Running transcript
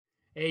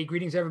Hey,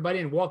 greetings everybody,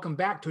 and welcome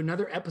back to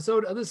another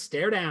episode of the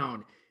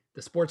StareDown,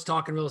 the sports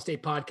talk and real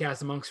estate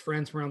podcast amongst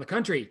friends from around the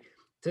country.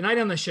 Tonight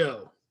on the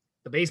show,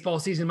 the baseball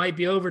season might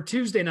be over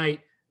Tuesday night,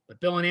 but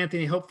Bill and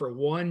Anthony hope for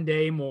one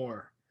day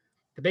more.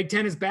 The Big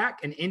Ten is back,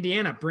 and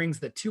Indiana brings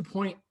the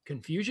 2-point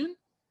confusion.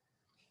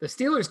 The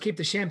Steelers keep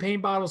the champagne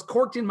bottles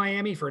corked in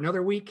Miami for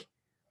another week,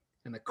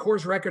 and the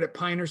Coors record at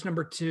Pinehurst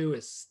 #2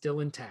 is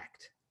still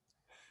intact.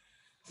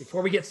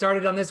 Before we get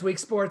started on this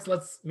week's sports,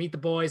 let's meet the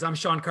boys. I'm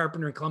Sean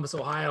Carpenter in Columbus,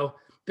 Ohio.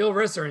 Bill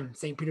Risser in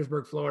St.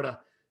 Petersburg,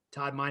 Florida.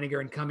 Todd Meininger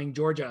in Cumming,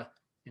 Georgia.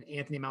 And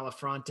Anthony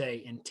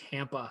Malafronte in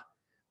Tampa.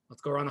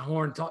 Let's go around the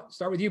horn.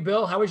 Start with you,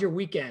 Bill. How was your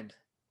weekend?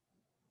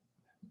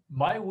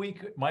 My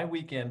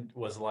weekend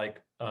was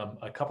like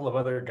a couple of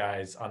other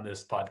guys on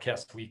this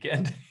podcast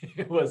weekend.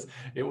 It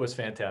was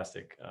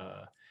fantastic.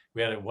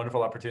 We had a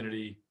wonderful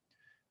opportunity,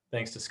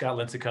 thanks to Scott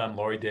Lincecum,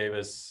 Lori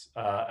Davis,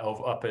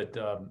 up at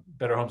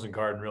Better Homes and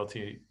Garden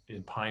Realty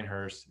in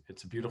Pinehurst.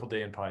 It's a beautiful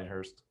day in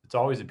Pinehurst. It's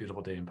always a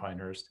beautiful day in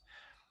Pinehurst.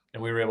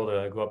 And we were able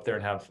to go up there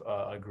and have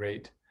a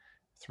great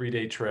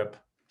 3-day trip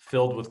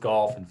filled with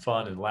golf and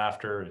fun and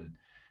laughter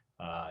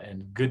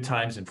and good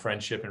times and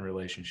friendship and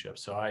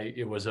relationships. So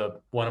it was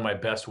one of my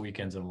best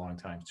weekends in a long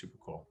time. Super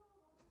cool.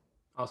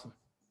 Awesome.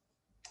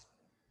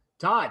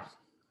 Todd,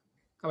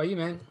 how about you,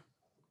 man?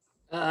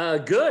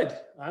 Good.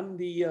 I'm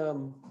the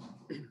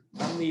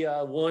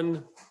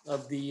one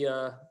of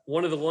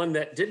the one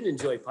that didn't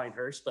enjoy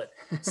Pinehurst, but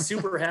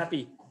super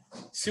happy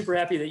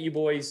that you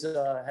boys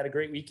had a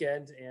great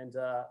weekend and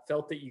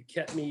felt that you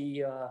kept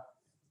me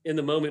in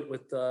the moment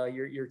with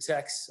your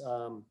texts.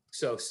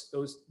 So it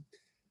was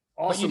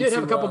awesome. But you did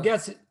have a couple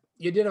guests.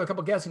 You did have a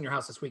couple guests in your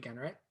house this weekend,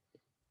 right?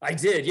 I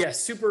did. Yeah.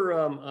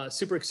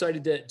 Super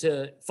excited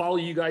to follow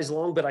you guys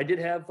along. But I did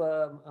have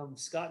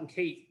Scott and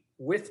Kate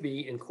with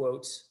me in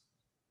quotes.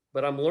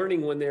 But I'm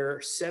learning when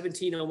they're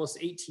 17, almost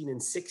 18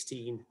 and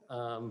 16,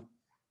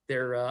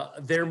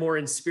 they're more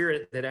in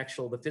spirit than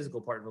the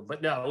physical part of them.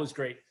 But no, it was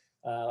great.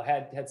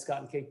 Had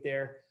Scott and Kate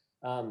there.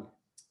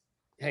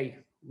 Hey,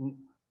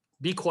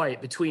 be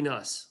quiet between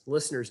us.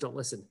 Listeners, don't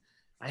listen.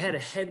 I had a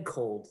head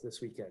cold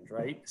this weekend,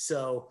 right?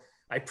 So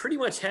I pretty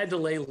much had to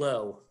lay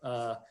low.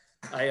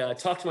 I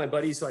talked to my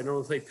buddies who I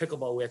normally play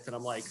pickleball with, and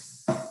I'm like,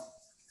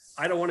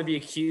 I don't want to be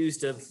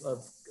accused of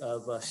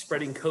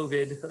spreading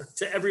COVID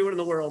to everyone in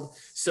the world.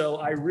 So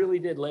I really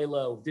did lay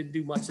low. Didn't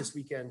do much this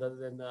weekend other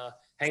than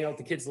hang out with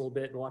the kids a little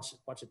bit and watch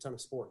a ton of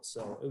sports.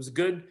 So it was a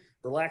good,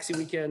 relaxing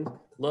weekend.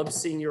 Loved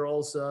seeing your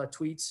all's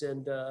tweets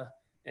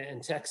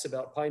and texts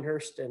about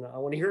Pinehurst, and I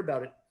want to hear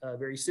about it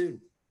very soon.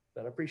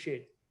 But I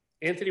appreciate it.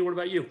 Anthony, what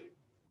about you?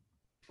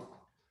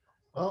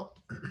 Well,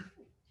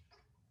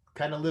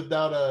 kind of lived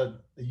out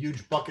a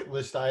huge bucket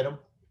list item.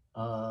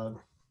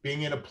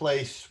 Being in a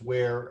place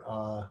where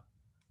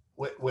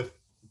with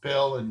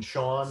Bill and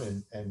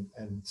Sean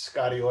and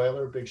Scotty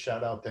Euler, big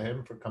shout out to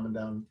him for coming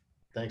down.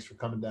 Thanks for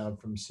coming down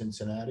from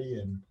Cincinnati,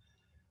 and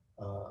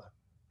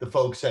the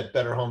folks at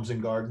Better Homes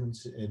and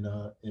Gardens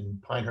in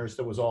Pinehurst.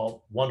 It was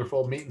all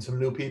wonderful, meeting some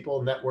new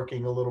people,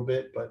 networking a little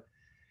bit, but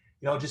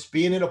just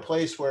being in a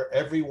place where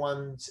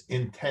everyone's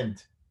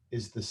intent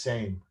is the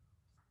same.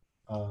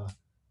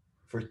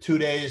 For 2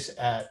 days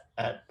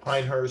at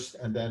Pinehurst,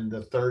 and then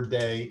the third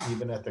day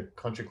even at the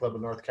Country Club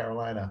of North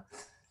Carolina.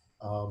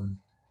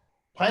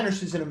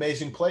 Pinehurst is an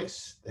amazing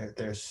place.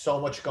 There's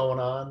so much going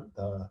on.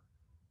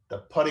 The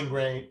putting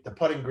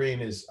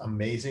green is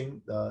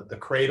amazing. The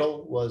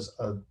Cradle was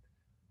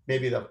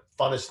maybe the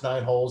funnest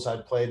 9 holes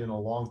I've played in a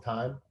long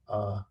time.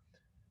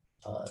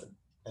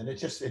 And it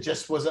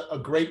just was a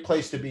great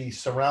place to be,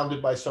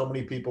 surrounded by so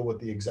many people with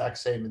the exact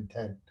same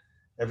intent.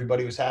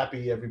 Everybody was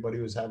happy. Everybody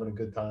was having a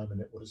good time, and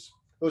it was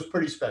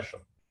pretty special.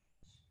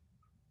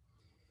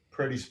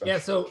 Pretty special. Yeah.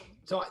 So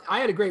I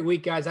had a great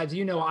week, guys. As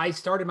you know, I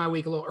started my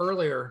week a little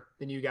earlier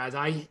than you guys.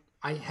 I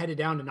headed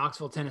down to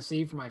Knoxville,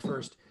 Tennessee for my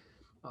first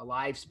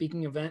live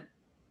speaking event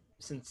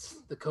since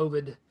the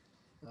COVID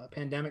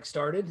pandemic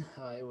started.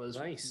 It was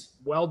nice.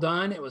 Well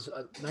done. It was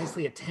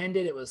nicely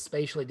attended. It was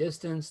spatially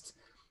distanced.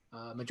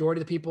 Majority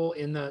of the people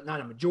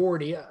not a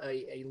majority,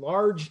 a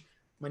large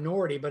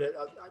minority, but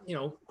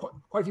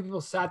quite a few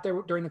people sat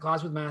there during the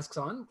class with masks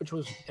on,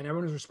 and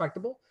everyone was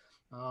respectable.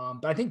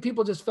 But I think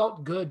people just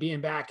felt good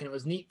being back, and it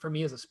was neat for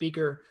me as a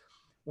speaker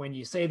when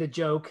you say the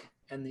joke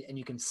and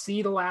you can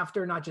see the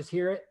laughter, not just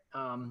hear it.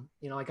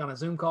 Like on a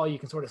Zoom call, you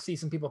can sort of see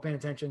some people paying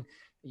attention.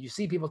 You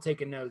see people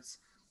taking notes.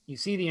 You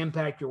see the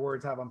impact your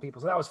words have on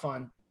people. So that was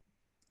fun.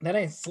 Then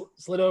I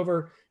slid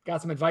over,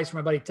 got some advice from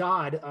my buddy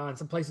Todd on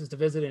some places to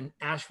visit in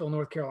Asheville,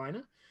 North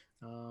Carolina.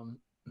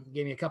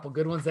 Gave me a couple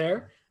good ones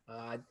there.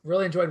 I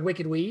really enjoyed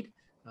Wicked Weed.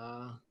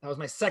 That was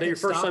my second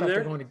stop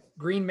after going to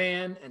Green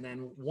Man and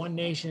then One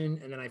Nation,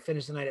 and then I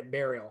finished the night at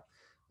Burial.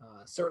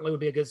 Certainly would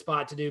be a good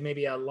spot to do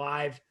maybe a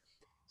live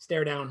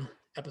StareDown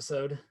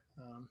episode.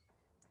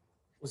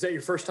 Was that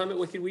your first time at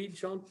Wicked Weed,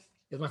 Sean?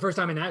 It was my first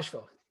time in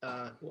Nashville.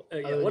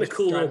 What a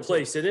cool little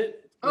place, isn't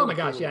it? Oh my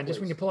gosh, yeah. And just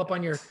when you pull up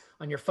on your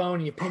phone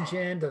and you pinch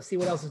in to see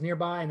what else is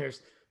nearby, and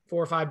there's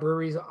 4 or 5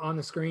 breweries on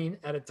the screen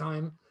at a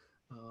time.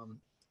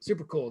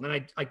 super cool. And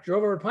then I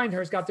drove over to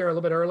Pinehurst, got there a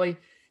little bit early,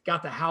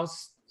 got the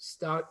house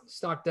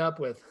stocked up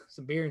with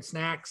some beer and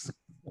snacks.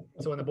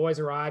 So when the boys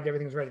arrived,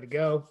 everything was ready to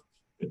go.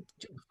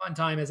 Fun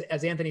time,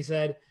 as Anthony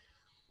said.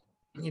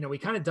 We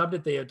kind of dubbed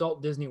it the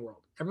adult Disney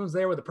World. Everyone's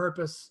there with a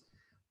purpose.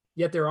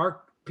 Yet there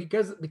are,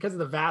 because of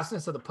the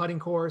vastness of the putting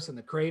course and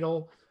the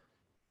cradle,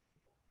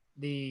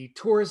 the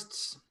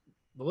tourists,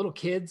 the little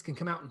kids can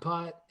come out and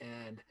putt.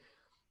 And,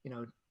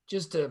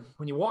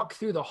 when you walk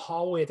through the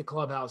hallway at the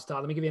clubhouse,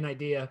 Todd, let me give you an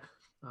idea.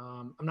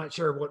 I'm not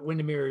sure what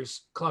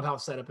Windermere's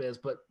clubhouse setup is,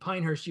 but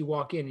Pinehurst, you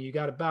walk in and you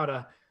got about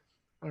I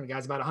don't know,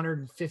 guys, about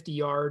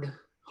 150-yard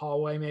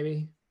hallway,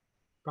 maybe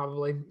a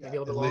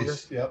little bit longer.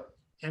 Least, yep.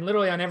 And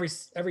literally on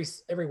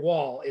every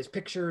wall is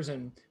pictures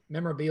and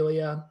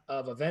memorabilia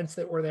of events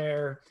that were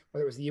there,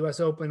 whether it was the U.S.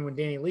 Open when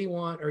Danny Lee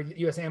won, or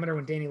U.S. Amateur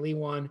when Danny Lee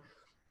won.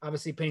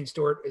 Obviously, Payne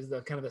Stewart is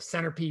the kind of the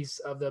centerpiece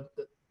of that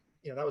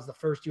was the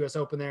first U.S.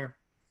 Open there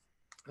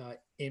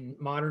in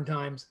modern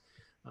times.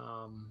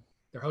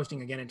 They're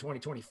hosting again in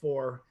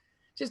 2024.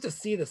 Just to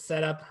see the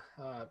setup.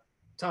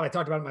 Todd, I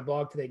talked about it in my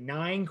blog today.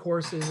 9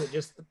 courses at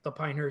just the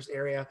Pinehurst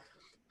area,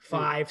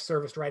 5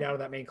 serviced right out of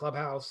that main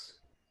clubhouse.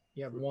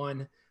 You have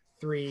 1,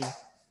 3,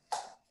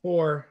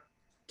 4,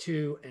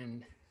 2,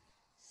 and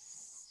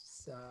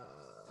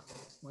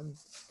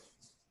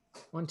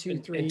 1, 2,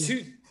 3. And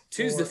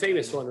two's the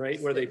famous one, right?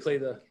 Where they play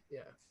the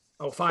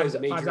 5 is the five's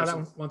majors. that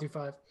one, 1 through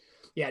 5.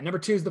 Yeah, number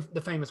 2 is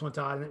the famous one,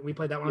 Todd, and we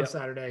played that one on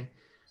Saturday.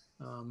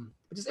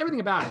 But just everything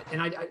about it. And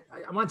I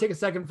want to take a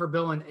second for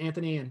Bill and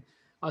Anthony and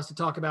us to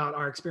talk about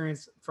our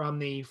experience from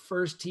the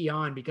first tee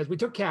on, because we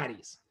took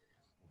caddies.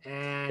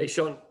 And Hey,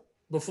 Sean,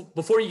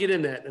 before you get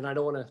in that, and I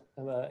don't want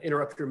to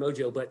interrupt your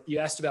mojo, but you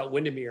asked about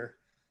Windermere.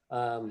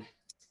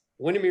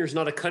 Windermere is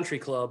not a country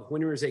club.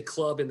 Windermere is a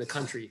club in the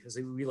country, as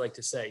we like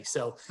to say.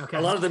 So Okay.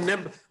 a lot of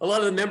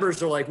the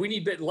members are like, we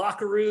need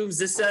locker rooms,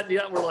 this, that, and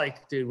that. We're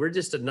like, dude, we're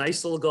just a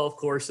nice little golf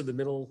course in the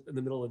middle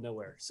of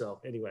nowhere. So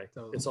anyway,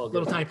 it's all good.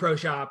 Little tiny pro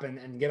shop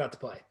and get out to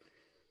play.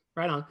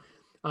 Right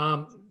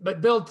on.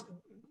 But Bill,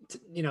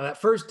 that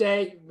first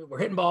day we're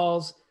hitting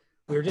balls.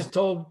 We were just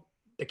told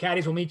the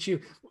caddies will meet you.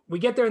 We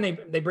get there and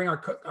they bring our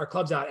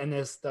clubs out, and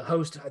the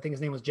host, I think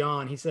his name was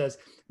John, he says,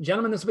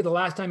 "Gentlemen, this will be the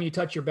last time you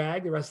touch your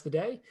bag the rest of the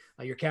day.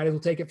 Your caddies will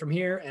take it from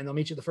here and they'll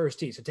meet you at the first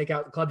tee. So take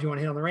out the clubs you want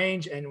to hit on the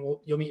range, and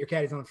you'll meet your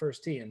caddies on the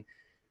first tee." And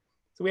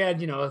so we had,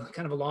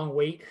 kind of a long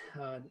wait,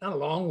 not a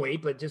long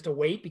wait, but just a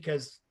wait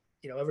because,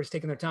 everybody's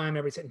taking their time.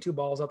 Everybody's hitting 2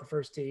 balls out the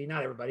first tee.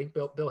 Not everybody.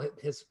 Bill hit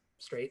his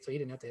straight, so he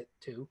didn't have to hit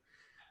 2.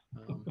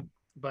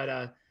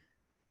 But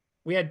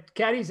we had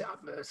caddies.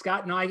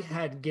 Scott and I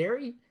had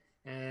Gary,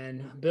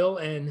 and Bill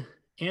and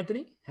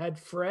Anthony had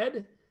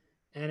Fred.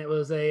 And it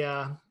was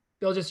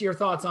Bill, just your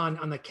thoughts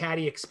on the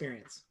caddy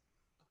experience.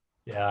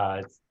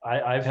 Yeah,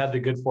 I've had the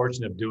good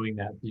fortune of doing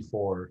that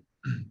before,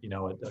 at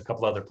a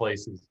couple other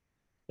places.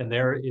 And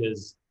there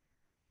is,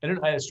 I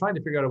was trying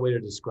to figure out a way to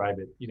describe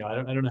it.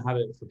 I don't know how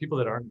to, for people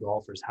that aren't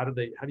golfers,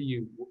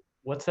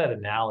 what's that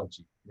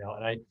analogy?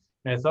 And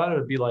I thought it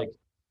would be like,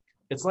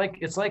 it's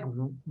like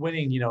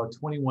winning,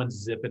 21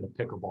 zip in a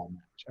pickleball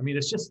match. I mean,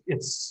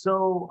 it's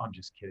so, I'm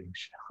just kidding.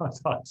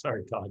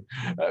 Sorry, Todd.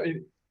 I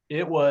mean,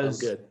 it was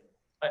good.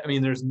 I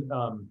mean, there's,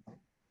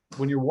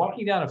 when you're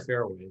walking down a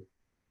fairway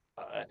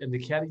and the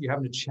caddy, you're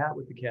having a chat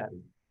with the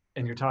caddy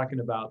and you're talking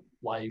about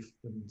life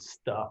and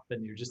stuff,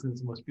 and you're just in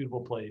this most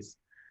beautiful place.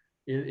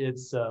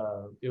 It's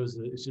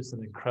just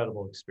an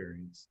incredible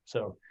experience.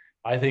 So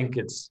I think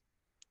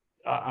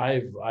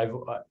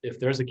if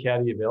there's a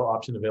caddy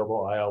option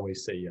available, I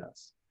always say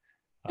yes.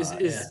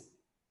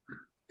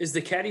 Is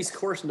the caddy's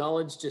course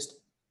knowledge just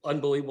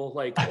unbelievable?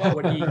 Like,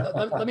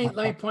 let me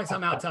point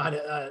something out, Todd.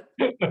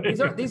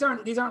 These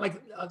aren't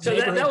like so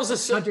that was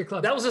a country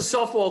club. That was a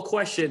softball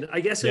question.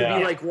 I guess it would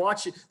be like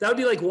watching. That would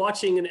be like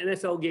watching an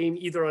NFL game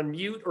either on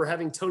mute or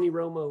having Tony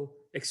Romo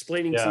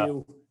explaining to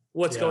you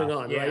what's going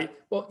on, right?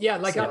 Well,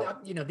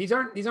 these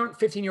aren't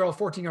 15-year-old,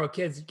 14-year-old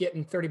kids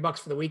getting $30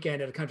 for the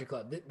weekend at a country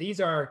club.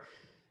 These are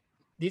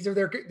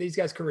these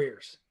guys'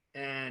 careers,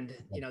 and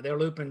they're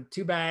looping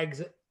 2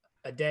 bags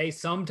a day,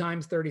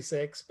 sometimes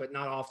 36, but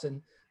not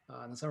often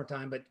in the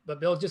summertime. But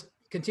Bill, just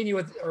continue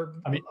with.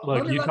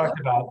 Look, you talked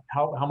about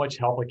how much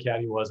help a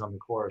caddy was on the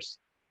course.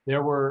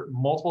 There were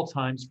multiple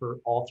times for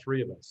all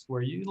 3 of us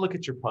where you look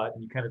at your putt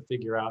and you kind of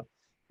figure out,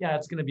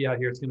 it's going to be out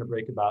here. It's going to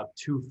break about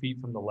 2 feet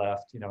from the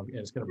left, and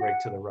it's going to break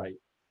to the right.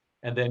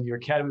 And then your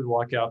caddy would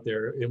walk out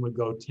there and would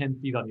go 10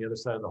 feet on the other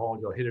side of the hole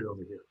and go hit it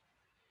over here.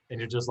 And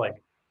you're just like,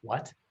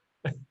 what?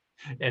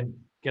 And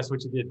guess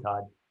what you did,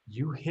 Todd?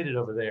 You hit it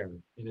over there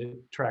and it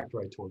tracked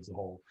right towards the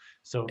hole.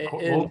 So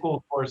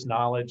local course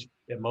knowledge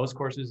at most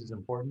courses is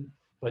important.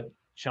 But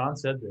Sean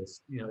said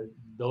this,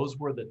 those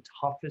were the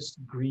toughest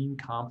green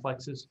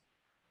complexes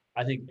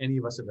I think any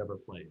of us have ever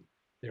played.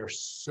 They're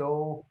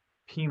so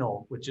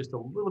penal with just a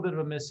little bit of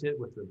a mishit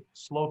with the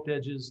sloped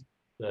edges,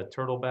 the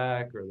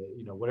turtleback, or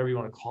the, whatever you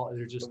want to call it.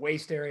 They're just the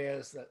waist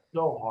areas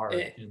so hard.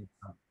 And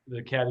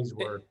the caddies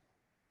were,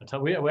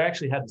 we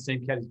actually had the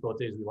same caddies both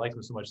days. We liked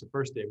them so much. The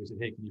first day we said,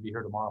 "Hey, can you be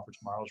here tomorrow for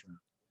tomorrow's round?"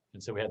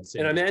 And so we had the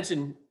same.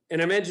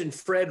 And I imagine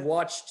Fred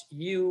watched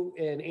you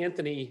and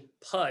Anthony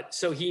putt,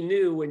 so he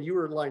knew when you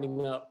were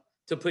lining up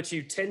to put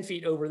you 10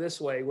 feet over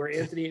this way, where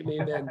Anthony, it may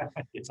have been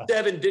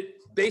 7,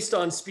 based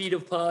on speed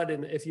of putt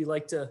and if you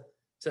like to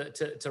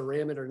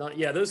ram it or not.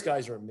 Yeah, those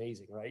guys are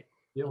amazing, right?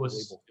 They were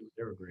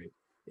great.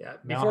 Yeah.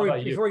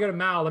 Mal, Before we go to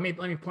Mal, let me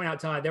point out,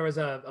 Todd, there was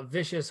a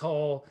vicious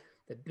hole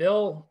that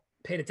Bill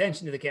paid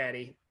attention to the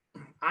caddy.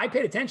 I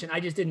paid attention. I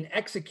just didn't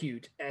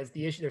execute as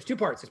the issue. There's two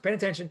parts. There's paying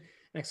attention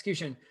and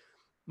execution.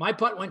 My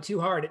putt went too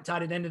hard.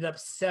 Todd, it ended up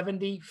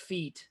 70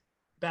 feet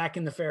back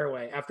in the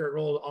fairway after it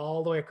rolled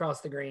all the way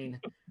across the green,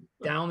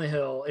 down the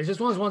hill. It's just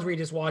one of those ones where you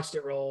just watched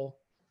it roll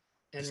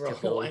and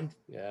roll. And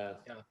yeah.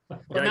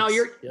 But now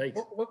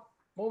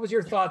what was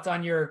your thoughts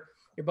on your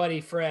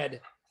buddy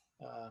Fred,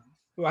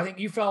 who I think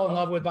you fell in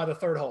love with by the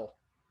third hole?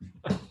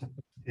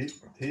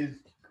 He's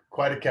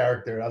quite a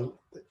character.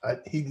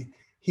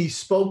 He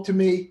spoke to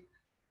me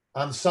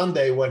on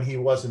Sunday when he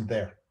wasn't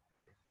there.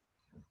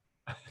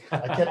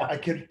 I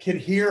could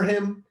hear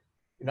him,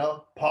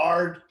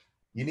 Pard,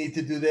 you need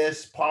to do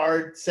this.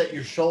 Pard, set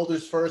your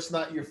shoulders first,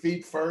 not your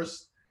feet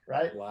first,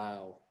 right?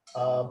 Wow.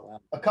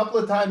 A couple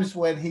of times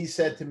when he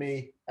said to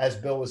me, as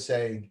Bill was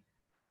saying,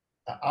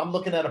 I'm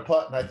looking at a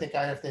putt and I think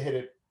I have to hit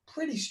it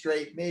pretty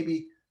straight,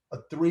 maybe a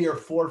 3 or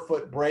 4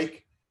 foot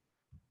break.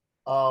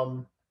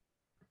 The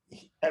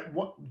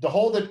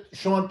hole that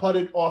Sean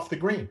putted off the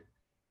green,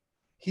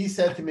 he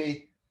said to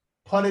me,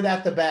 putt it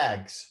at the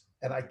bags.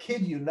 And I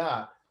kid you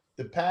not,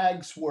 the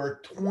bags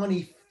were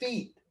 20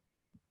 feet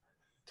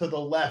to the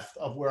left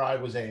of where I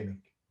was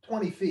aiming.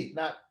 20 feet,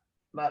 not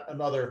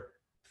another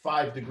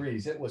 5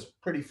 degrees. It was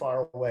pretty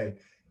far away,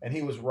 and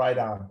he was right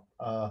on.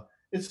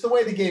 It's the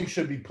way the game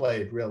should be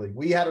played, really.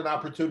 We had an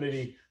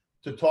opportunity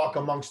to talk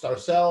amongst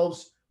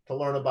ourselves, to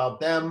learn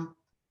about them.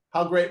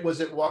 How great was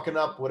it walking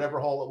up whatever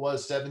hole it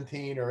was,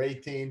 17 or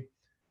 18,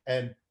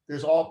 and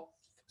there's all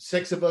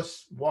 6 of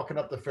us walking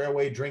up the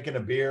fairway drinking a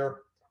beer.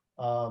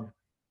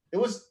 It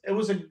was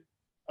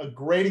a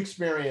great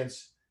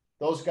experience.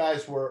 Those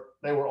guys were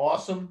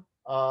awesome.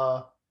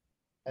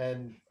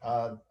 And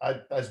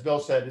as Bill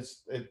said,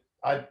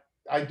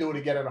 I'd do it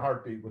again in a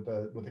heartbeat with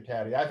the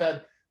caddy. I've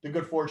had the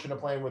good fortune of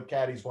playing with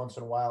caddies once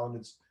in a while, and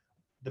it's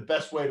the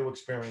best way to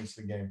experience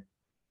the game.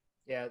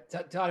 Yeah,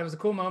 Todd, it was a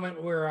cool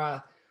moment. We're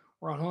on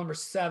hole number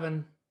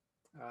 7.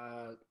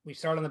 We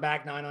start on the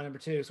back 9 on number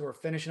 2, so we're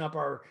finishing up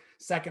our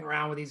second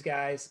round with these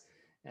guys.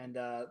 And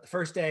the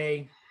first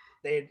day,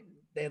 they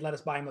had let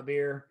us buy them a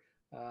beer.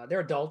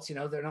 They're adults,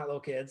 they're not little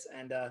kids.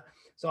 And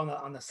so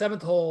on the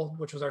 7th hole,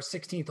 which was our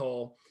 16th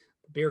hole,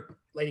 the beer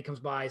lady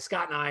comes by.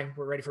 Scott and I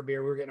were ready for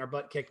beer. We were getting our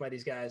butt kicked by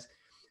these guys.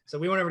 So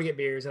we went over to get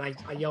beers, and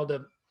I yelled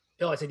to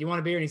Bill, I said, "You want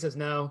a beer?" And he says,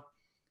 "No."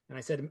 And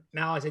I said,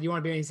 "Mal," I said, "You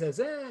want a beer?" And he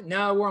says,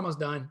 "No, we're almost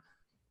done."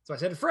 So I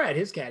said to Fred,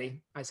 his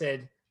caddy, I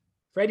said,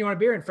 "Fred, you want a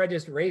beer?" And Fred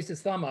just raised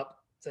his thumb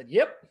up, said,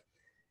 "Yep."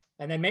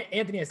 And then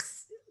Anthony,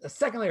 a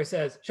second later,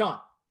 says, "Sean,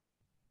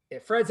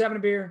 if Fred's having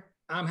a beer,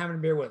 I'm having a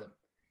beer with him."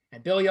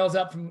 And Bill yells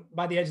up from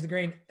by the edge of the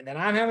green, and then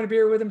I'm having a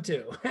beer with him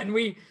too. And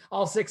we,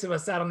 all 6 of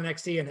us, sat on the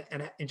next tee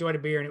and enjoyed a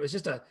beer. And it was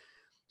just a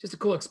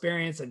cool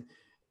experience. And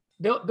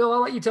Bill, I'll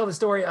let you tell the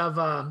story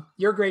of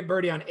your great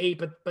birdie on 8,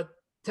 but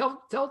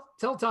tell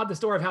Todd the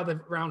story of how the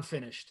round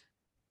finished.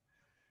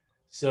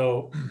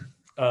 So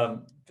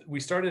we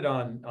started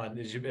on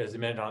as you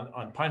mentioned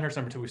on Pinehurst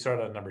number 2. We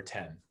started on number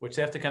 10, which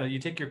they have to you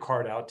take your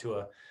card out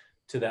to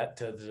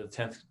the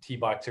 10th tee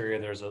box area.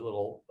 There's a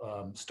little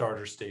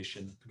starter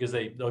station because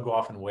they'll go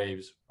off in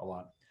waves a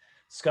lot.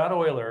 Scott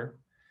Euler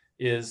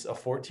is a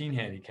 14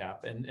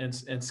 handicap,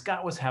 and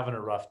Scott was having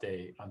a rough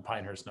day on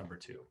Pinehurst number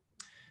 2.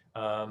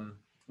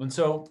 And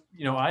so,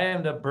 I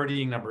ended up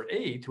birdieing number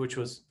 8, which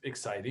was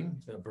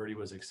exciting. The birdie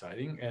was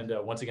exciting. And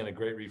once again, a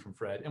great read from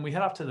Fred. And we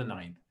head off to the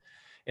 9th.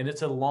 And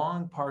it's a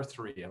long par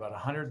 3, about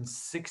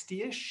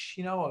 160-ish.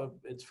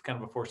 It's kind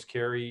of a forced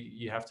carry.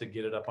 You have to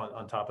get it up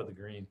on top of the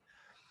green.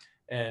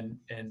 And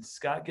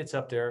Scott gets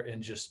up there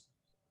and just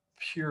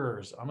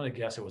pures. I'm going to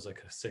guess it was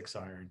like a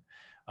 6-iron.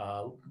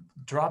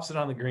 Drops it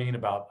on the green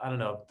about,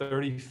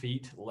 30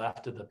 feet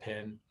left of the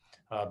pin.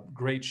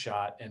 Great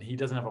shot. And he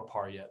doesn't have a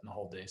par yet in the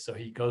whole day. So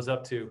he goes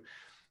up to,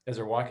 as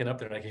they're walking up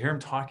there, and I can hear him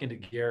talking to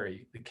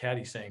Gary, the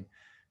caddy, saying,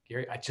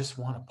 "Gary, I just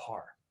want a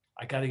par.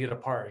 I got to get a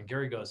par." And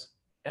Gary goes,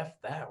 "F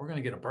that. We're going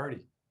to get a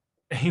birdie."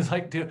 And he's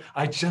like, "Dude,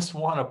 I just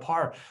want a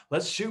par.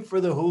 Let's shoot for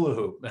the hula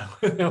hoop."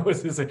 That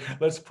was his,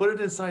 let's put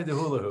it inside the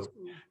hula hoop.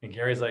 And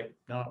Gary's like,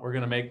 "No, we're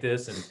going to make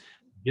this," and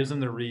gives him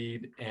the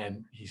read,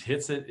 and he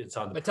hits it. It's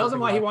on the. But tells him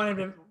why he wanted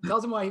him.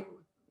 Tells him why.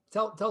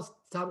 Tells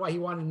Todd why he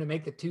wanted him to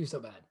make the 2 so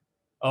bad.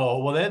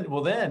 Oh,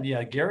 well then,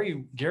 yeah.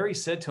 Gary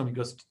said to him, he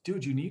goes,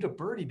 "Dude, you need a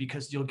birdie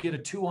because you'll get a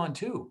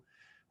 2-on-2,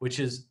 which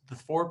is the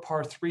 4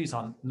 par 3s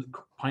on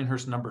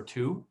Pinehurst number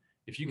 2.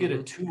 If you get a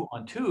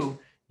 2-on-2,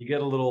 you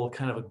get a little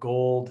kind of a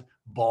gold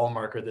ball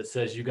marker that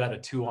says you got a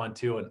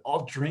 2-on-2, and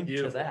I'll drink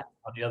to that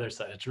on the other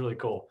side." It's really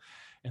cool.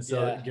 And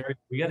so, Gary,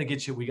 we got to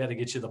get you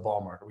the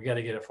ball marker. We got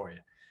to get it for you.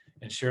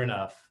 And sure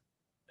enough,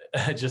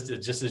 just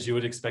as you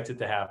would expect it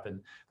to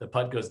happen, the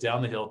putt goes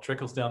down the hill,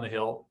 trickles down the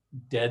hill,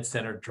 dead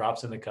center,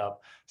 drops in the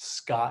cup.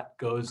 Scott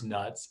goes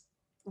nuts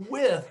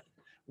with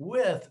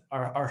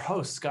our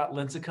host, Scott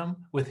Lincecum,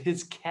 with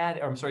his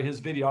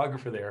his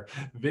videographer there,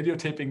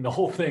 videotaping the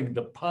whole thing,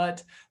 the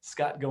putt,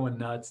 Scott going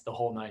nuts, the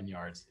whole 9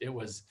 yards. It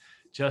was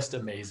just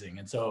amazing.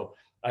 And so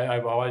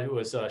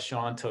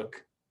Sean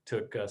took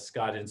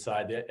Scott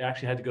inside. They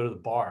actually had to go to the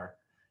bar,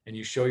 and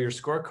you show your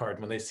scorecard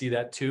when they see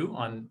that too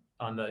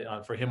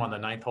for him on the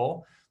 9th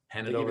hole,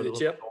 hand it over the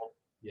chip. hole.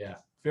 Yeah.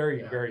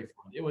 Very fun.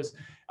 It was,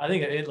 I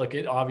think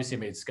it obviously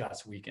made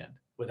Scott's weekend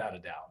without a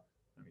doubt.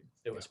 I mean,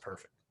 it was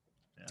perfect.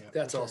 Yeah.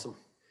 That's awesome.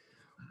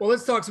 Well,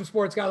 let's talk some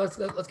sports, guys.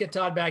 Let's get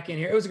Todd back in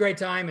here. It was a great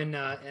time,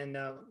 and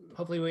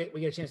hopefully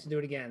we get a chance to do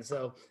it again.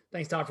 So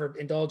thanks, Todd, for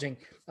indulging.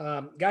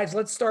 Guys,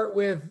 let's start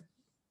with,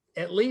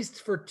 at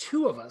least for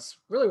two of us,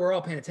 really we're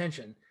all paying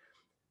attention,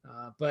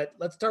 but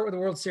let's start with the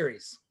World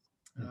Series.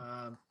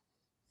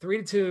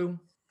 3-2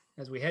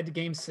 as we head to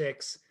Game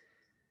 6.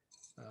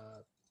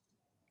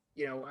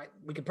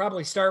 We could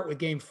probably start with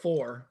Game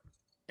 4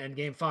 and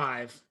Game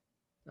 5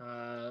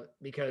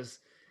 because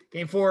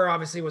Game 4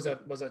 obviously was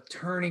a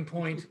turning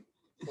point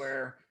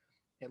where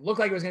it looked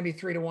like it was going to be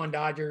 3-1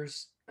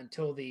 Dodgers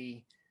until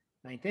the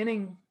 9th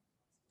inning,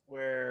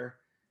 where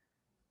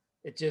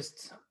it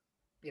just,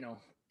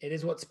 it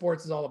is what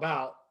sports is all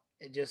about.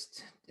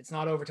 It's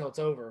not over till it's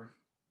over.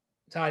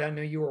 Todd, I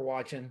know you were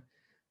watching.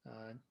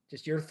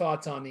 Just your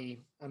thoughts on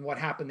what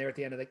happened there at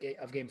the end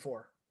of Game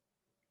 4.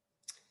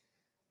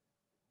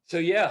 So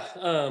you're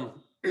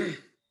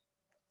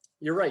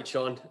right,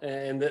 Sean.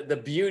 And the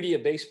beauty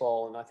of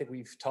baseball, and I think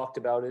we've talked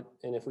about it,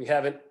 and if we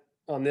haven't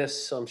on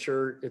this, I'm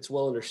sure it's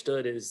well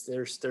understood, is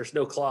there's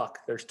no clock.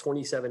 There's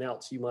 27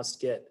 outs you must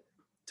get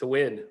to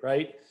win,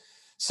 right?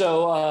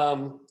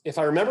 So if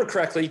I remember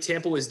correctly,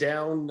 Tampa was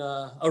down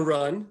a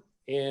run,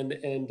 and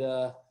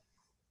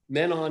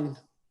men on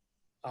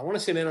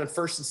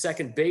first and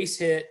second base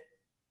hit.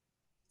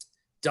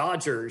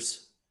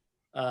 Dodgers.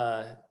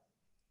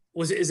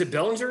 Is it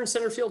Bellinger in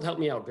center field? Help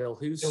me out, Bill.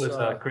 It was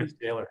Chris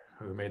Taylor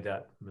who made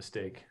that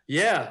mistake.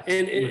 Yeah,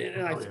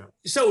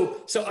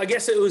 so I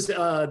guess it was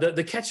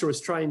the catcher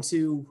was trying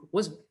to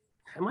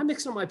am I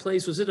mixing up my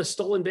plays? Was it a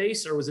stolen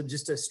base or was it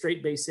just a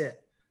straight base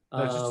hit?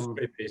 No, just a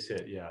straight base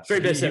hit. Yeah,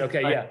 straight base hit.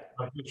 Okay,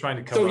 he was trying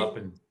to come up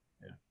and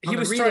he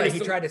was trying. He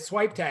tried to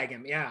swipe tag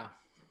him. Yeah.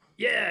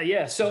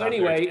 Yeah. So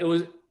anyway,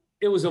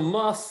 it was a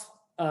muff.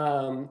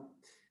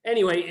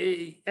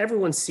 Anyway,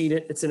 everyone's seen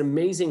it. It's an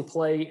amazing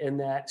play in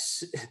that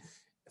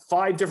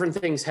 5 different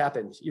things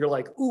happened. You're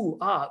like, ooh,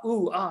 ah.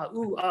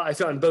 I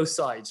feel on both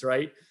sides,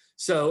 right?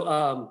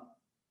 So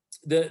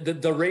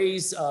the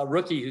Rays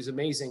rookie, who's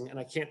amazing, and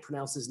I can't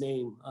pronounce his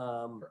name.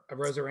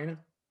 Arozarena,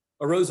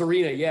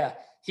 yeah.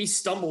 He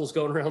stumbles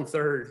going around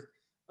third,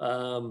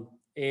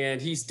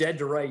 and he's dead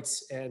to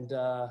rights, and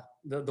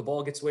the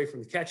ball gets away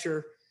from the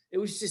catcher. It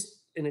was just,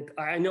 and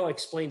I know I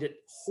explained it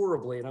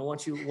horribly, and I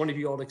want one of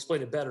you all to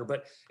explain it better,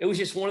 but it was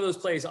just one of those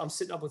plays. I'm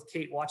sitting up with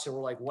Kate watching, and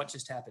we're like, what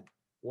just happened?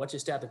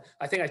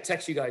 I think I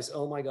text you guys,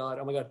 oh my God.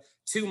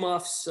 2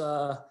 muffs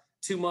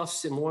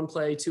in one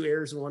play, 2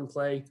 errors in one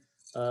play.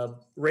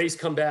 Rays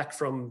come back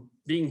from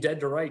being dead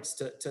to rights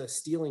to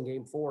stealing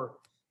Game 4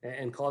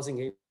 and causing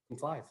Game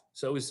 5.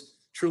 So it was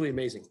truly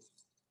amazing.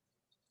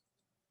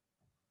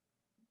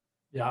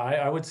 Yeah,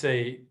 I would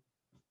say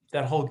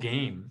that whole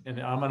game,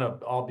 and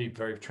I'll be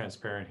very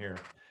transparent here.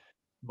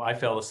 I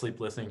fell asleep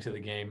listening to the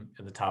game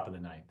at the top of the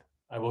 9th.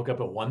 I woke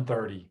up at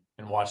 1:30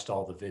 and watched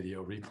all the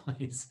video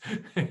replays.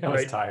 I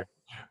was tired,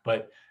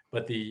 but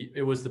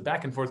it was the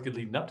back and forth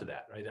leading up to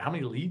that, right? How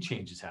many lead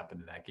changes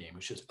happened in that game? It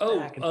was just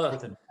back and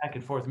forth and back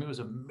and forth. I mean, it was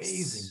an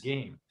amazing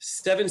game.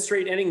 7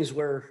 straight innings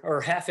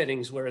or half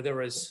innings where there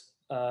was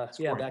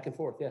back and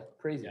forth. Yeah,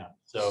 crazy. Yeah.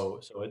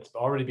 So it's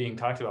already being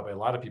talked about by a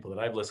lot of people that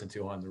I've listened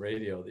to on the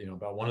radio,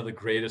 about one of the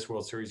greatest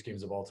World Series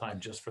games of all time,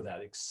 just for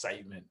that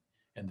excitement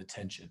and the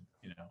tension,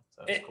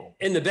 so that's cool.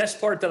 And the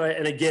best part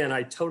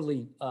I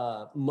totally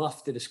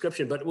muffed the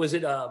description, but was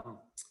it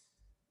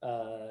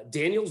Brett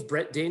Daniels?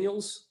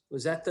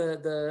 Was that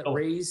the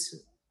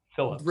Rays?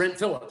 Brett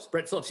Phillips.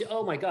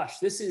 Oh my gosh.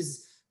 This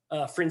is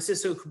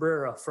Francisco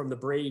Cabrera from the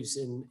Braves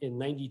in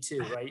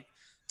 92, right?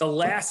 The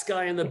last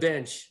guy on the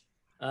bench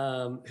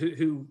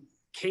who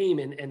came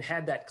and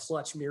had that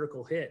clutch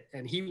miracle hit.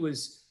 And he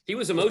was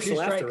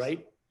emotional after,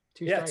 right?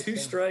 Two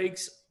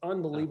strikes.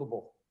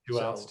 Unbelievable. 2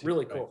 outs.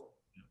 Really cool.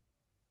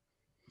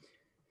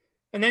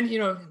 And then,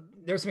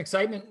 there's some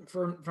excitement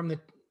from the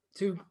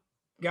 2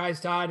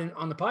 guys, Todd, and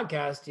on the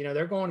podcast.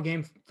 They're going to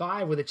Game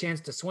 5 with a chance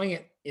to swing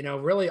it.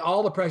 Really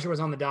all the pressure was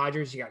on the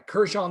Dodgers. You got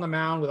Kershaw on the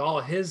mound with all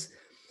of his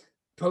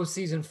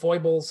postseason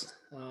foibles.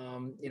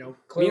 Clearly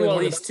meanwhile,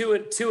 he's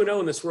 2-0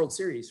 in this World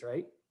Series,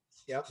 right?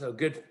 Yeah. So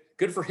good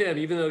for him,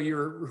 even though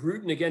you're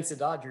rooting against the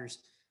Dodgers.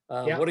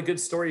 What a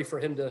good story for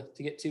him to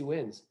get 2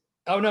 wins.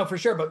 Oh, no, for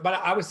sure. But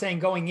I was saying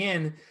going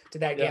in to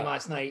that game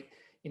last night,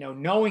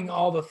 knowing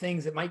all the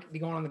things that might be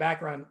going on in the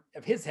background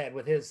of his head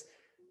with his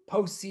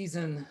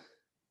postseason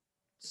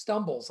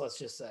stumbles, let's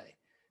just say.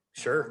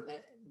 Sure.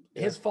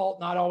 his fault,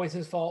 not always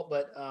his fault,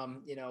 but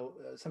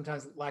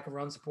sometimes lack of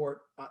run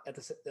support at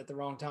the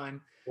wrong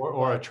time.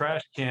 Or a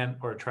trash can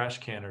or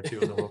two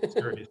in the World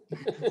Series.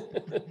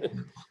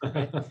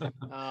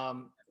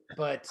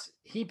 But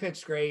he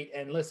pitched great.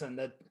 And listen,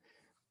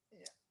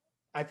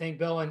 I think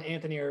Bill and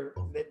Anthony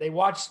they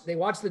watch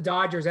the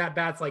Dodgers at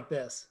bats like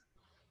this.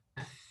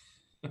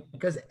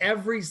 Because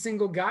every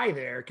single guy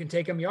there can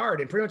take him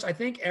yard. And pretty much I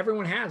think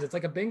everyone has. It's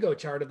like a bingo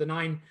chart of the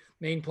 9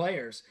 main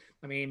players.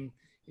 I mean,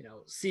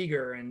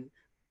 Seager and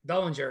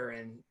Bellinger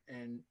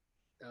and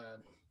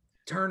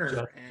Turner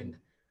Justin.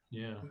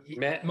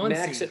 and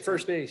Max at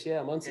first base. Yeah,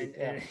 Muncy.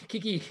 And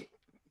Kiki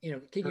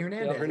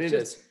Hernandez. Yeah,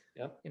 Hernandez.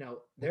 Yep.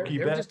 They're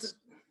just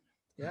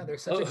they're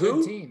such a who?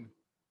 good team.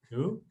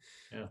 Who?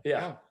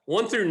 Yeah.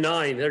 1 through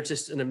 9, they're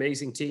just an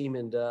amazing team.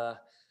 And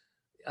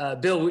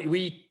Bill,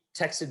 we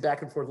texted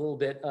back and forth a little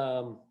bit.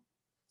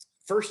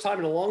 First time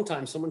in a long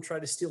time, someone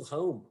tried to steal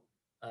home.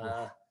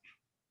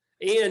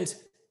 And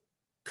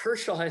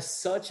Kershaw has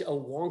such a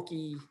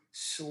wonky,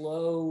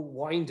 slow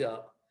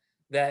windup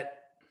that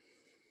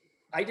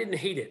I didn't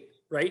hate it,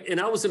 right? And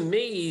I was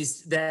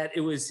amazed that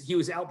he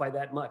was out by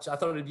that much. I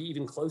thought it'd be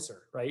even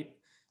closer, right?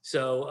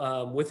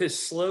 So with his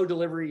slow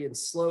delivery and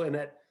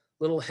that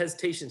little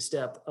hesitation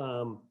step,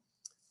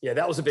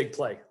 that was a big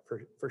play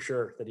for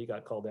sure that he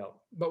got called out.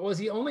 But was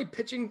he only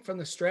pitching from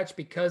the stretch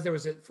because there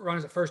was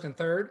runners at first and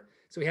third?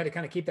 So he had to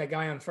kind of keep that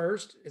guy on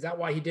first. Is that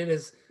why he did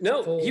his?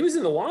 No, he was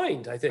in the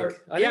wind, I think.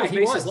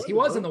 He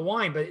was in the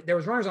wind, but there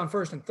was runners on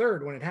first and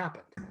third when it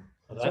happened.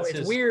 So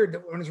it's weird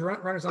that when there's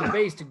runners on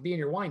base to be in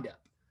your windup.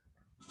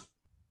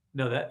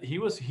 No, that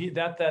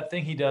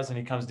thing he does and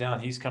he comes down,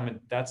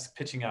 that's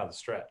pitching out of the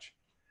stretch.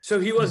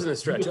 So he was in the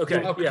stretch. Okay.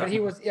 But he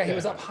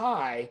was up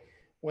high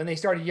when they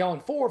started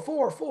yelling 4,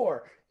 4,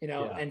 4,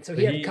 and so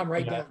he had to come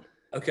right down.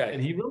 Okay.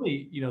 And he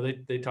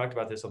really, they talked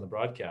about this on the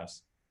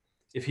broadcast.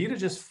 If he'd have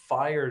just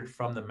fired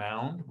from the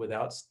mound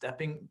without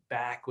stepping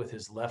back with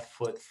his left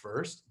foot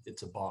first,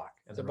 it's a balk.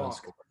 And the run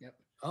score. Yep.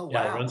 Oh,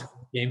 yeah, wow.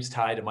 Game's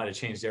tied. It might have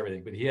changed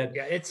everything. But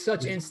it's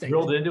such instinct.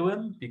 Drilled into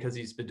him because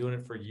he's been doing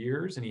it for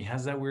years. And he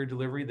has that weird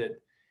delivery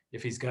that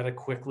if he's got to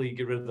quickly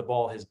get rid of the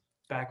ball, his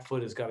back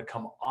foot has got to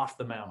come off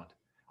the mound,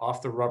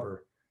 off the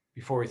rubber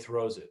before he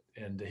throws it.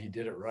 And he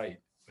did it right,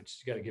 which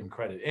you got to give him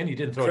credit. And he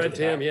didn't throw it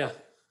to him,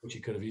 which he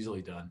could have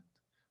easily done.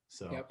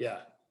 So,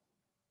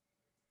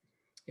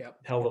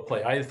 Yep. Hell of a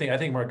play. I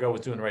think Margot was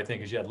doing the right thing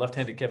because you had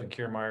left-handed Kevin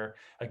Kiermaier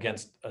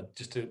against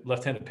just a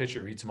left-handed pitcher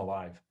who eats him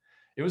alive.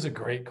 It was a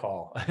great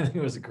call. I think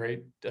it was a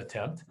great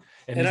attempt.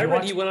 And I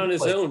read he went on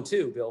his own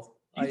too, Bill.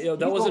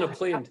 That wasn't a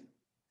planned.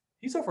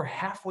 He's over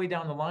halfway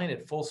down the line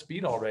at full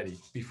speed already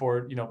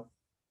before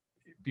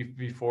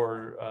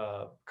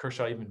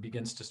Kershaw even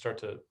begins to start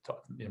to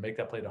make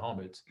that play to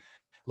home.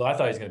 I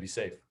thought he was going to be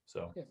safe.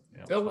 So,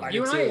 Bill,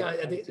 you and I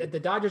at the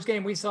Dodgers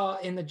game, we saw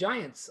in the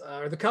Giants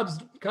or the Cubs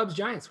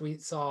Giants, we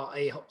saw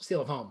a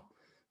steal of home.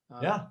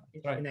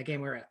 In that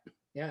game we were at.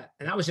 Yeah,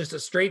 and that was just a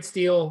straight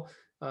steal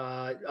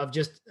of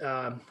just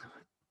it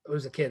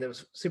was a kid that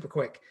was super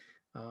quick.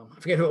 I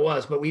forget who it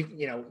was, but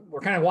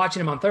we're kind of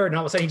watching him on third, and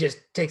all of a sudden he just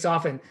takes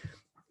off and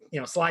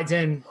slides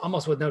in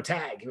almost with no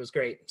tag. It was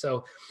great.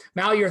 So,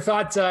 Mal, your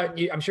thoughts?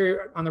 I'm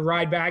sure on the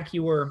ride back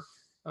you were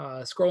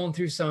scrolling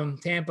through some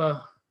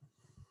Tampa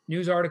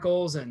news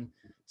articles and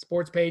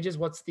sports pages.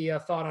 What's the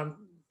thought on?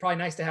 Probably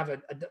nice to have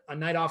a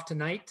night off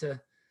tonight to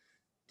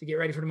get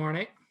ready for tomorrow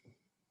night.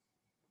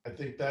 I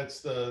think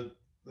that's the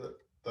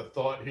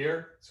thought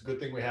here. It's a good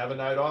thing we have a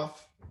night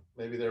off.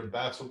 Maybe their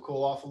bats will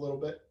cool off a little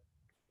bit.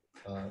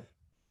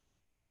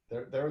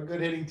 They're a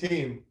good hitting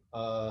team,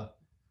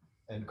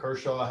 and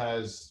Kershaw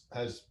has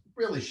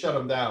really shut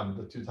them down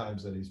the 2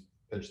 times that he's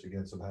pitched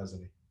against them,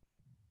 hasn't he?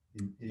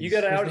 You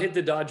got to out-hit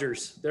the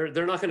Dodgers.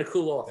 They're not going to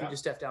cool off. You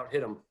just have to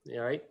out-hit them. All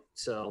right.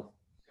 So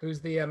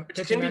who's the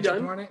pitching matchup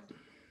tomorrow night?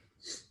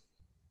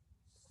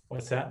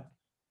 What's that?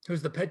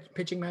 Who's the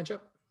pitching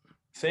matchup?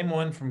 Same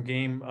one from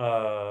game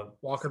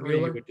Walker 3,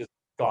 Buehler, which is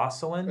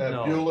Gosselin.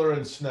 No. Buehler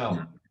and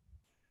Snell.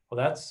 Well,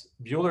 that's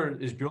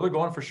Buehler. Is Buehler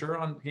going for sure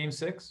on game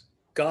 6?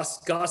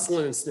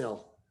 Gosselin and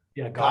Snell.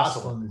 Yeah,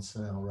 Gosselin and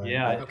Snell, right?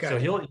 Yeah. Okay. So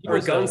he or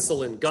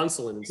Gunselin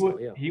and Snell.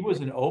 Yeah. He was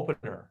an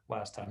opener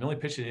last time. He only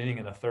pitched an inning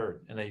in the 3rd,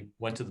 and they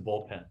went to the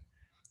bullpen.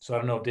 So I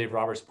don't know if Dave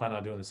Roberts planned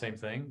on doing the same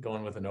thing,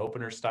 going with an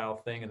opener style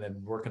thing and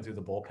then working through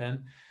the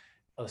bullpen,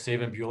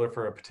 saving Buehler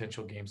for a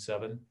potential game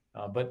 7.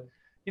 But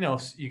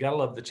you got to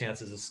love the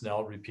chances of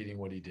Snell repeating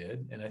what he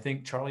did. And I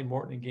think Charlie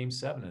Morton in game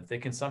 7, if they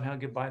can somehow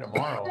get by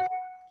tomorrow,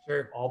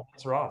 sure, all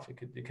bets are off.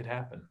 It could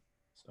happen.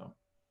 So.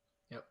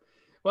 Yep.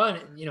 Well,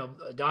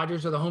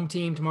 Dodgers are the home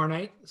team tomorrow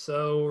night.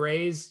 So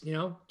Rays,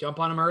 jump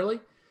on them early,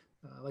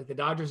 like the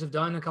Dodgers have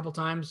done a couple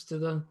times to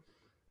the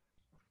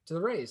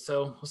Rays.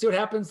 So we'll see what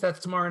happens. That's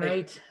tomorrow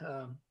night.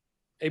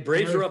 Hey,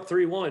 Braves are up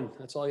 3-1.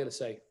 That's all I got to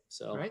say.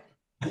 So right.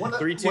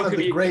 3-2 could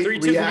be 3-2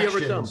 could be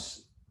overcome.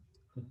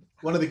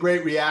 One of the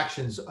great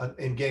reactions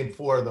in Game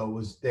 4, though,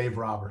 was Dave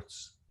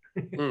Roberts.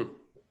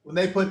 When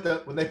they put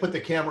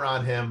the camera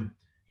on him,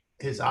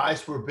 his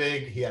eyes were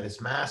big. He had his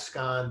mask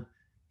on.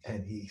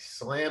 and he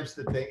slams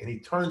the thing and he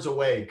turns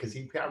away because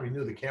he probably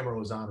knew the camera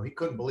was on him. He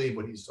couldn't believe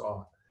what he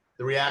saw.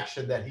 The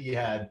reaction that he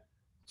had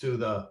to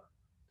the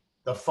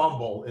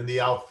fumble in the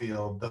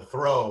outfield, the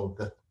throw,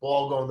 the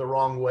ball going the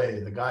wrong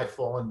way, the guy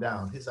falling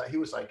down. His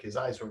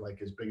eyes were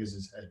like as big as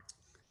his head.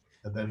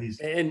 And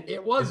then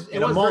it was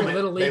in a moment, very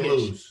little they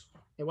leaguish. lose.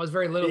 It was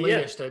very little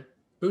leaguish to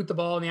boot the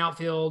ball in the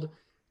outfield.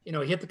 He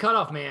hit the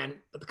cutoff man,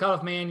 but the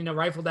cutoff man,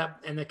 rifled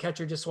that, and the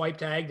catcher just swipe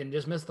tagged and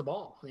just missed the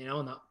ball.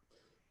 And the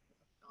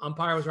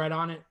umpire was right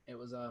on it. It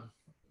was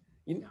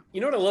You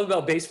know what I love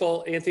about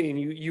baseball, Anthony, and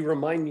you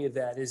remind me of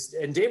that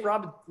and Dave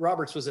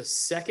Roberts was a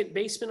second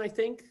baseman, I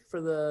think,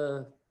 for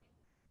the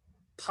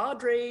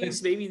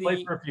Padres, maybe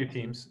played for a few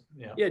teams.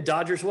 Yeah,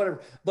 Dodgers,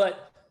 whatever.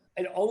 But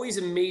it always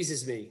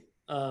amazes me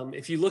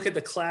if you look at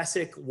the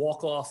classic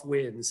walk-off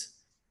wins,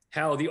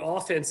 how the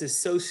offense is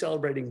so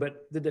celebrating,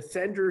 but the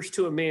defenders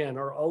to a man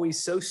are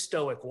always so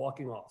stoic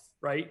walking off,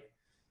 right?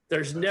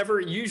 There's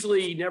never.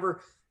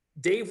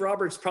 Dave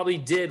Roberts probably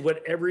did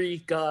what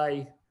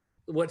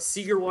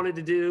Seager wanted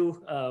to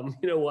do,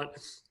 what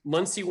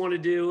Muncy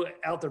wanted to do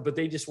out there, but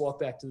they just walk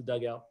back to the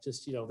dugout.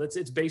 Just,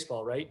 it's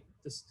baseball, right?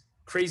 Just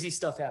crazy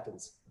stuff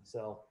happens.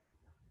 So.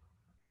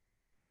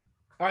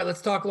 All right,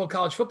 let's talk a little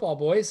college football,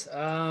 boys.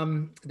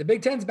 The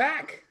Big Ten's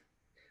back.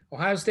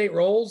 Ohio State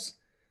rolls.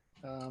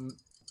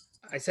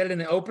 I said it in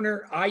the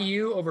opener,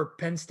 IU over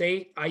Penn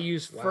State.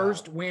 IU's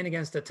first win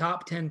against a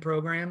top 10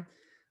 program.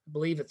 I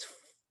believe it's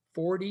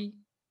 40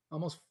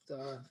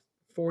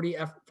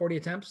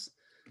 attempts.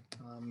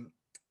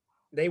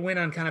 They went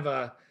on kind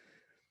of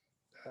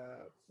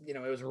it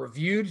was a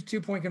reviewed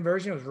 2-point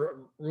conversion. It was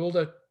ruled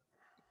a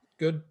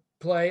good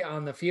play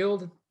on the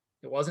field.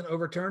 It wasn't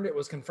overturned. It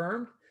was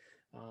confirmed.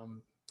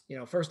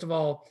 First of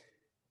all,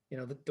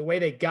 the way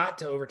they got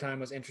to overtime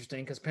was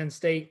interesting because Penn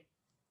State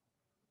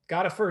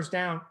got a first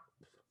down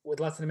with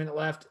less than a minute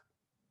left.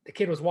 The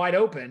kid was wide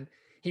open.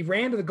 He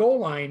ran to the goal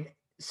line,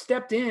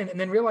 stepped in, and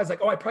then realized I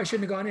probably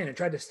shouldn't have gone in, and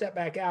tried to step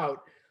back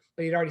out,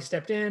 but he'd already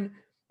stepped in.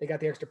 They got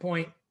the extra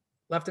point,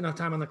 left enough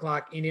time on the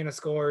clock. Indiana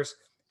scores,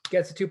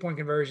 gets a 2-point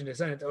conversion to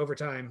send it to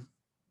overtime.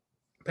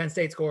 Penn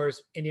State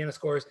scores, Indiana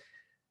scores.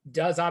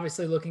 Does,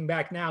 obviously, looking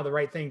back now, the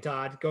right thing,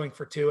 Todd, going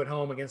for 2 at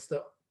home against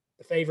the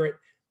favorite.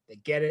 They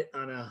get it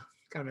on a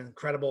kind of an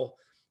incredible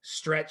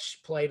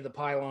stretch play to the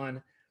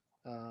pylon.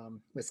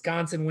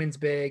 Wisconsin wins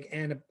big,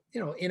 and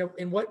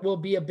in what will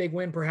be a big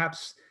win,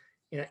 perhaps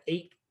in an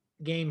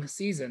 8-game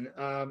season.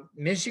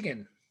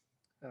 Michigan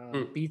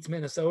beats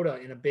Minnesota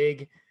in a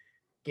big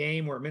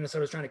game where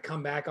Minnesota's trying to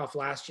come back off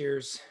last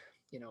year's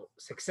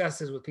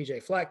successes with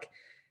PJ Fleck.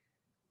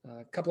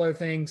 A couple other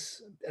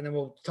things, and then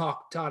we'll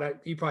talk. Todd,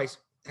 you probably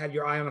had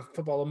your eye on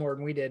football a little more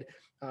than we did.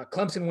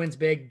 Clemson wins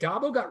big.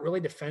 Dabo got really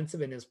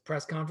defensive in his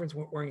press conference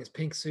wearing his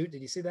pink suit.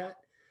 Did you see that?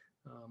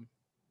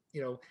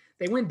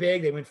 They win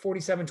big. They win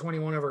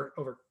 47-21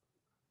 over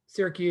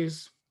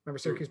Syracuse. Remember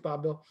Syracuse,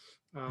 Bob, Bill?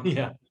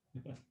 Yeah.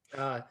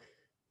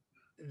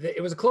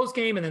 It was a close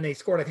game, and then they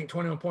scored, I think,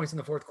 21 points in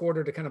the fourth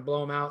quarter to kind of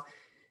blow them out.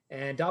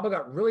 And Dabo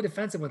got really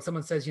defensive when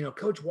someone says,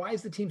 Coach, why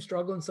is the team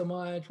struggling so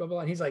much? Blah, blah, blah.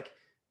 And he's like,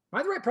 am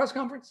I at the right press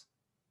conference?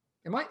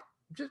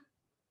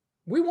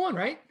 We won,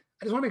 right?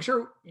 I just want to make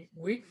sure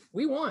we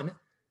won.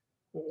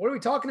 What are we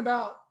talking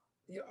about?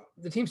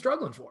 The team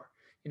struggling for?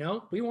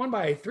 We won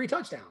by 3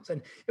 touchdowns,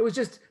 and it was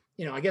just,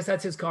 I guess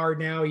that's his card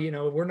now.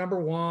 We're number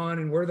 1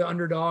 and we're the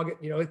underdog.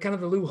 It's kind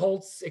of the Lou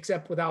Holtz,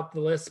 except without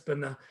the lisp,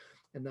 and the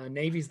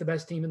Navy's the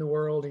best team in the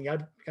world, and you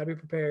got to be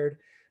prepared.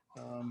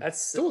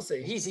 So we'll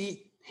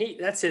see.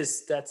 That's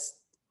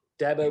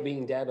Dabo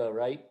being Dabo,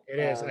 right? It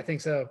is. I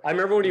think so. I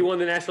remember when he won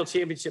the national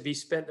championship, he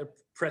spent a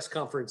press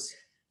conference,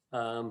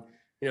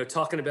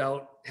 talking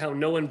about how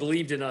no one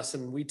believed in us.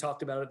 And we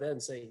talked about it then,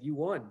 saying, you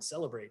won,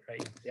 celebrate,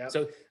 right? Yeah.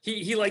 So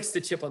he likes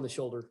the chip on the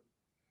shoulder.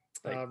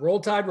 Roll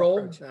Tide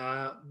roll.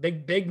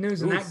 Big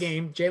news in that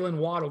game. Jalen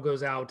Waddle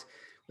goes out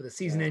with a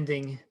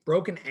season-ending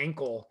broken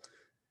ankle.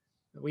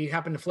 We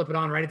happened to flip it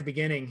on right at the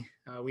beginning.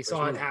 We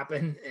saw it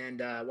happen, and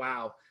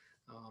wow.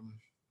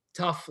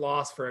 Tough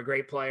loss for a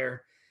great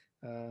player.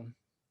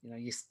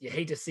 You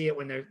hate to see it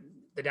when the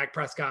Dak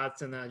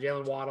Prescotts and the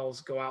Jalen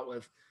Waddles go out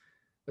with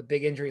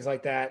big injuries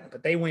like that,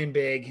 but they win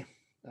big.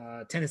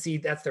 Tennessee,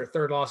 that's their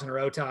 3rd loss in a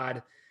row,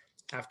 Todd,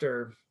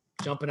 after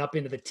jumping up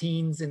into the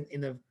teens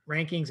in the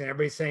rankings, and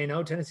everybody's saying,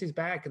 oh, Tennessee's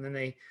back. And then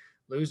they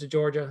lose to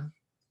Georgia,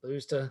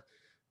 lose to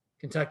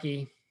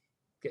Kentucky,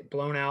 get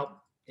blown out,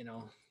 and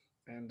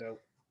who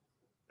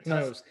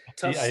knows?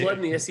 Tough sled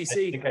in the SEC.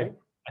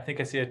 I think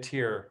I see a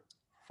tear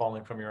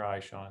falling from your eye,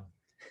 Sean.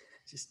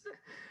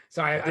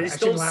 Sorry, they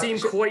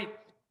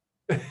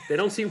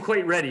don't seem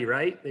quite ready,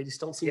 right? They just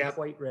don't seem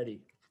quite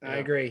ready. I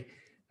agree.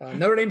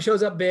 Notre Dame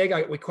shows up big.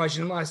 We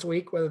questioned them last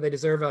week whether they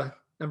deserve a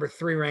number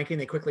 3 ranking.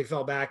 They quickly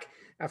fell back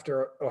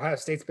after Ohio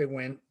State's big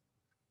win.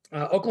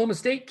 Oklahoma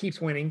State keeps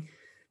winning.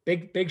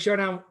 Big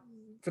showdown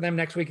for them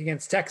next week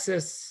against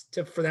Texas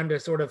for them to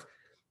sort of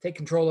take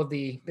control of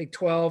the Big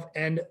 12.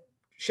 And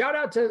shout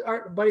out to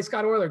our buddy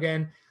Scott Euler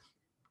again.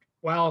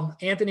 While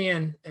Anthony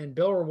and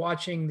Bill were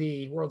watching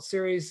the World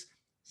Series,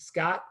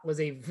 Scott was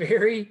a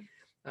very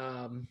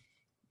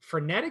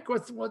frenetic.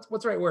 What's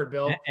the right word,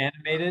 Bill?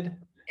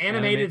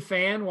 Animated.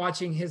 Fan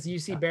watching his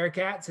UC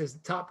Bearcats, his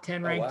top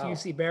 10 ranked wow.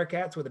 UC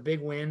Bearcats with a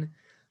big win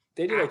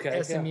They did at okay.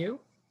 Yeah. SMU.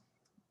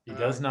 He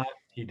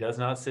does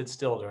not sit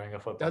still during a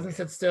football Doesn't game.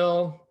 sit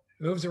still,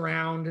 moves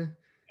around.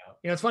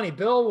 You know, it's funny.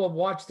 Bill will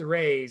watch the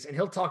Rays and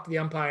he'll talk to the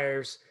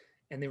umpires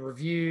and the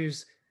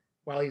reviews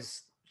while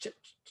he's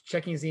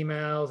checking his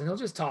emails, and he'll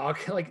just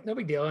talk like no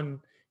big deal. And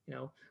you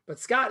know, but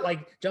Scott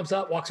like jumps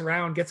up, walks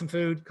around, gets some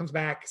food, comes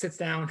back, sits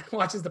down,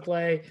 watches the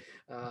play.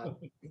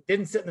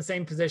 Didn't sit in the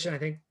same position, I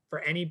think,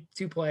 for any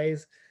two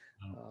plays.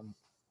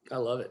 I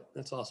love it.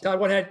 That's awesome. Todd,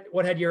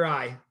 what had your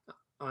eye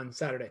on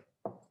Saturday?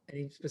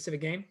 Any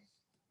specific game?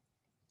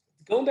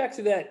 Going back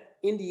to that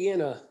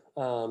Indiana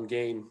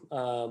game,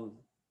 I'm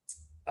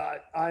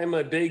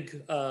a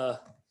big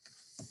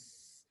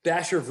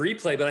basher of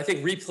replay, but I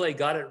think replay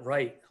got it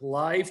right.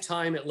 Live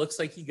time, it looks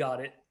like he got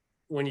it.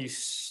 When you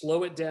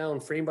slow it down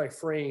frame by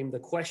frame, the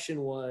question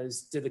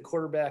was, did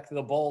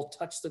the ball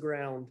touch the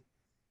ground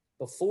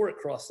before it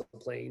crossed the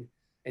plane?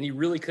 And you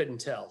really couldn't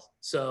tell.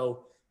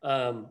 So,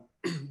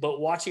 but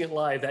watching it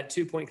live, that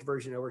 2-point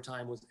conversion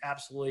overtime was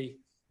absolutely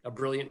a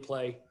brilliant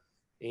play.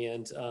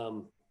 And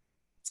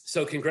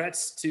so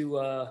congrats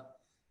to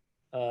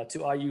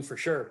IU for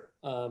sure,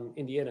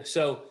 Indiana.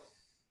 So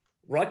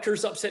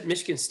Rutgers upset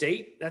Michigan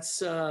State. That's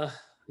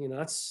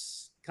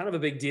that's kind of a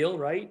big deal,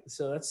 right?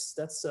 So that's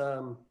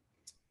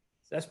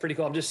pretty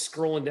cool. I'm just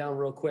scrolling down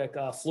real quick.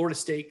 Florida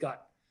State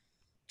got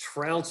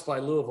trounced by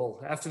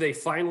Louisville after they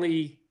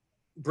finally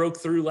broke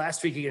through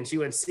last week against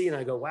UNC, and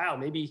I go, wow,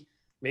 maybe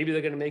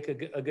they're going to make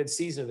a good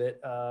season of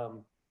it.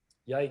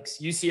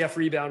 Yikes! UCF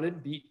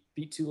rebounded,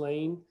 beat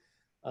Tulane.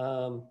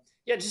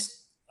 Just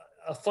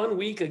a fun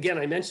week. Again,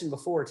 I mentioned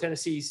before,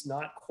 Tennessee's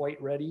not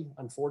quite ready,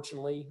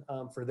 unfortunately,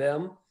 for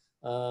them.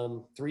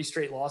 3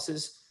 straight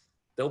losses.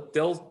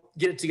 They'll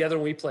get it together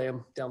when we play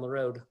them down the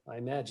road, I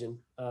imagine.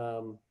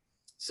 And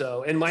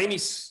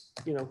Miami's,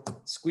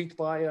 squeaked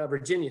by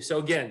Virginia. So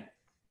again,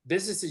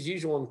 business as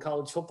usual in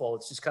college football.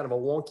 It's just kind of a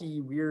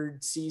wonky,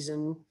 weird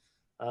season,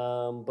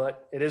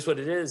 but it is what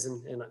it is,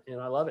 and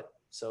I love it.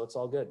 So it's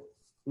all good.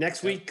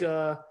 Next week,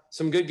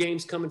 some good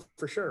games coming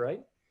for sure,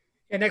 right?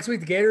 Yeah, next week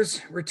the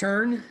Gators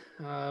return.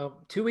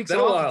 2 weeks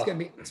off.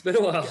 It's been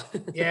a while.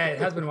 Yeah, it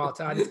has been a while,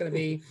 Todd. It's going to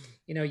be,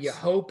 you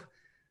hope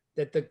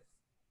that the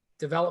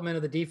development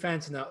of the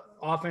defense and the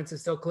offense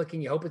is still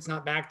clicking. You hope it's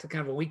not back to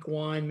kind of a week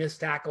 1 missed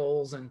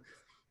tackles and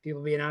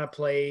people being out of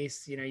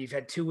place. You've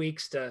had 2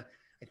 weeks I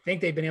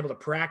think they've been able to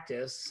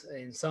practice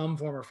in some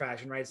form or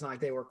fashion, right? It's not like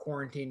they were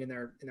quarantined in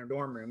their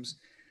dorm rooms.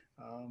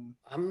 I'm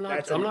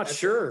not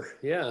sure.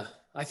 Yeah.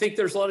 I think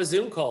there's a lot of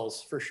Zoom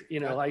calls for sure.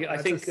 I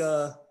think,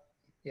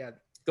 yeah,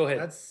 go ahead.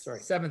 That's sorry.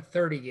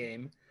 7:30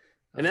 game.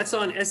 And that's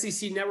on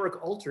SEC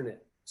Network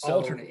Alternate. So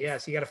alternate. Yeah.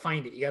 So you got to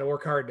find it. You got to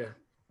work hard to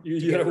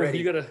you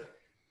gotta,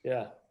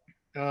 yeah.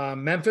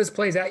 Memphis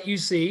plays at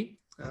UC.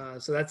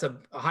 So that's a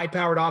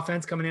high-powered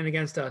offense coming in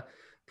against a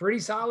pretty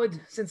solid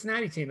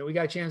Cincinnati team that we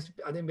got a chance.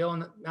 I think Bill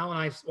and Mal and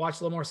I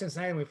watched a little more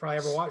Cincinnati than we've probably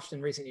ever watched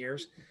in recent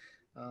years.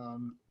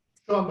 Sean,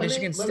 let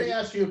me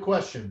ask you a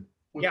question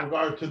with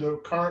regard to the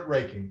current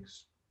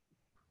rankings.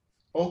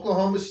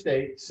 Oklahoma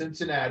State,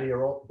 Cincinnati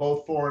are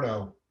both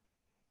 4-0.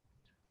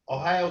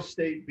 Ohio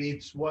State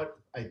beats what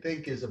I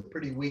think is a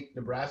pretty weak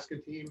Nebraska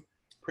team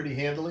pretty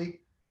handily,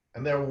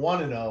 and they're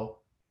 1-0,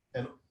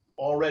 and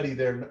already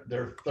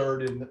they're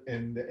third in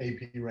the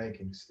AP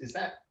rankings.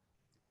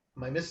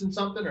 Am I missing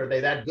something? Are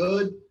they that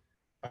good?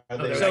 Are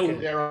they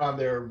there on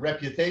their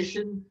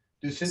reputation?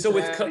 Do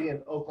Cincinnati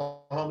and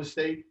Oklahoma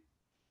State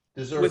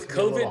deserve to be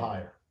a little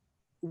higher?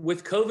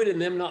 With COVID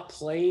and them not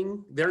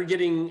playing,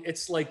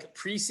 it's like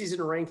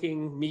preseason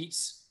ranking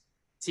meets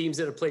teams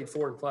that have played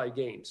 4 and 5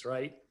 games,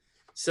 right?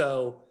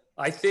 So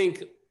I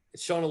think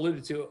Sean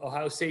alluded to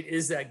Ohio State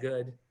is that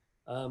good.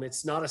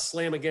 It's not a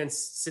slam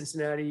against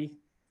Cincinnati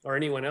or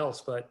anyone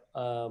else, but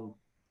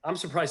I'm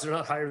surprised they're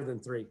not higher than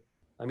 3.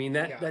 I mean,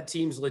 that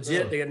team's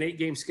legit. They got an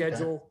 8-game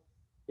schedule. Okay.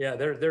 Yeah,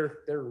 they're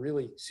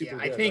really super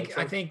good.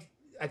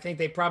 I think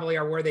they probably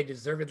are where they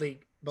deservedly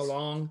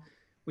belong.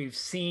 We've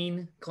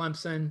seen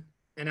Clemson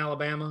and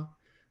Alabama.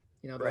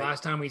 The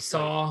last time we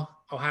saw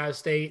Ohio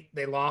State,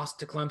 they lost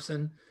to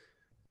Clemson,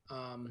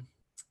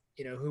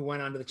 who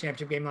went on to the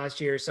championship game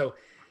last year. So,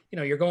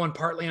 you're going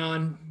partly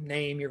on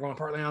name, you're going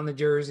partly on the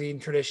jersey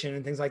and tradition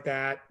and things like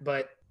that.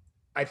 But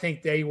I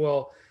think they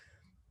will,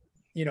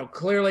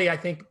 clearly, I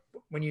think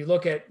when you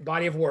look at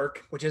body of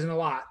work, which isn't a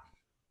lot,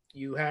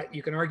 you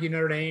can argue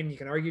Notre Dame, you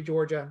can argue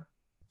Georgia.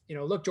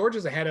 Look,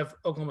 Georgia's ahead of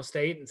Oklahoma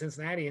State and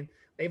Cincinnati, and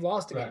they've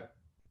lost a game.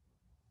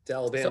 To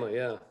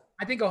Alabama,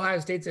 I think Ohio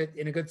State's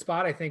in a good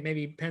spot. I think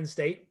maybe Penn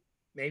State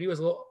was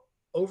a little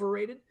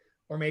overrated,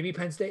 or maybe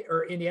Penn State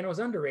or Indiana was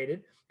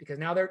underrated because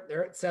now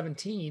they're at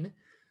 17,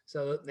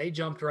 so they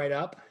jumped right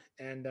up.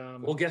 And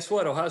well, guess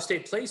what? Ohio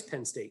State plays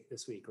Penn State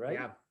this week, right?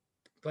 Yeah,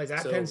 plays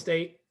at Penn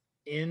State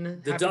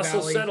in the dust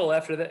will settle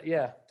after that.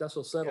 Yeah, dust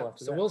will settle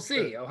after that. So we'll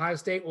see. Sure. Ohio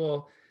State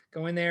will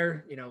go in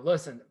there.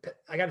 Listen,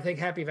 I got to take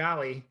Happy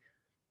Valley.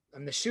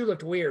 The shoe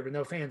looked weird with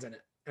no fans in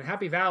it.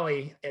 Happy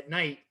Valley at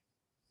night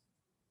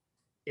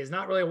is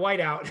not really a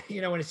whiteout,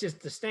 when it's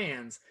just the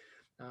stands.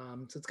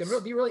 So it's going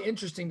to be really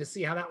interesting to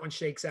see how that one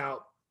shakes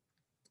out.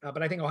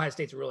 But I think Ohio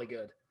State's really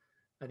good.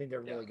 I think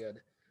they're really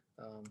good.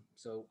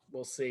 So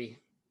we'll see.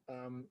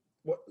 A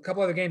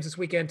couple other games this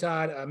weekend,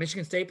 Todd.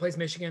 Michigan State plays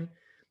Michigan.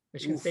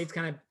 Michigan State's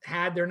kind of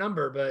had their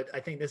number, but I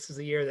think this is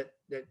a year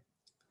that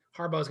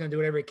Harbaugh's going to do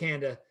whatever he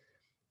can to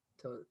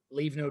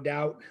leave no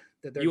doubt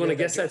that they're. You want to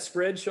guess that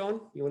spread,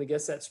 Sean? You want to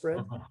guess that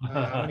spread?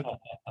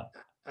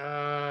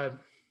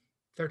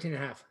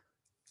 13.5.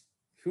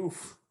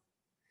 Oof.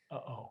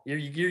 Uh-oh. You're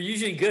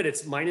usually good.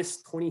 It's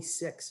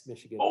 -26,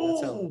 Michigan.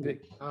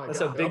 That's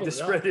how big the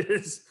spread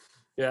is.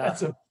 Yeah.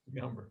 That's a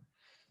big number.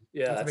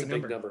 Yeah, that's a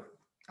big number.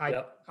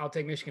 I'll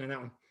take Michigan in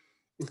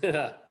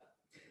that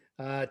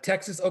one.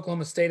 Texas,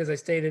 Oklahoma State, as I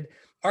stated.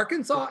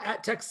 Arkansas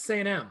at Texas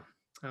A&M.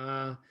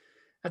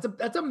 That's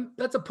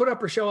a put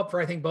up or show up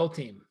for, I think, both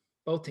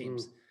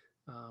teams.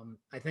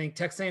 I think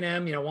Texas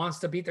A&M, wants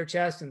to beat their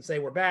chest and say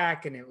we're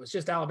back, and it was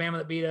just Alabama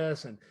that beat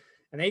us, and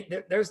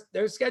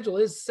their schedule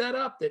is set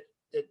up that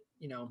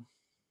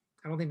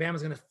I don't think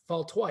Bama's going to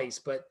fall twice,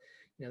 but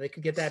they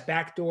could get that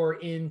back door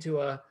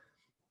into I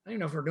don't even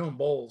know if we're doing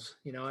bowls.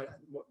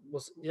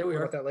 We'll hear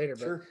about that later.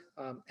 Sure.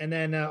 But and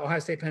then Ohio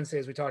State, Penn State,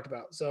 as we talked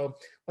about. So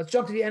let's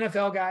jump to the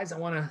NFL, guys. I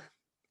want to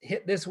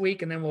hit this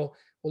week, and then we'll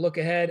look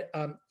ahead.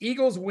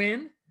 Eagles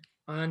win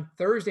on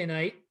Thursday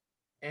night,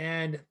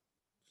 and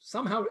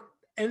somehow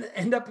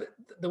end up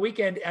the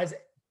weekend as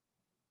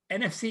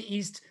NFC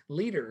East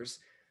leaders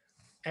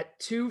at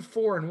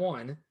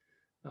 2-4-1.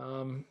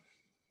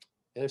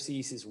 NFC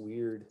East is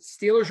weird.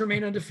 Steelers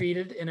remain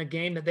undefeated in a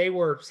game that they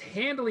were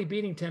handily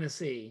beating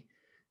Tennessee,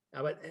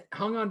 but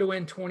hung on to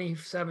win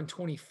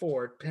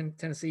 27-24.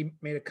 Tennessee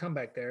made a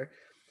comeback there.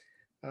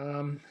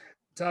 Todd,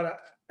 I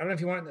don't know if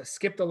you want to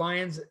skip the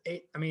Lions.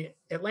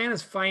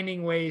 Atlanta's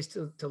finding ways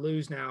to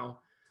lose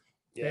now.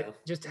 Yeah.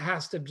 That just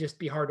has to just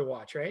be hard to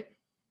watch, right?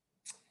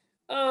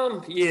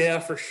 Yeah,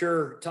 for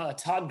sure.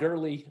 Todd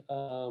Gurley,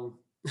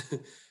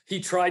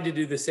 he tried to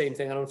do the same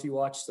thing. I don't know if you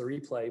watched the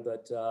replay,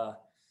 but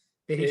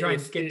did he try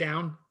to get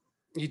down?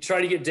 He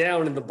tried to get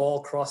down and the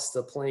ball crossed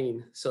the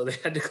plane. So they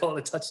had to call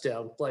it a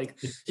touchdown.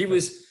 He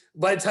was,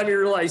 by the time he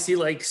realized,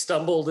 he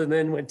stumbled and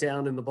then went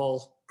down and the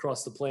ball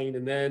crossed the plane.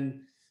 And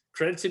then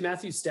credit to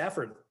Matthew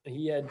Stafford.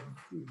 He had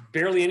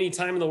barely any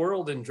time in the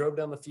world and drove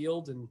down the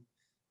field and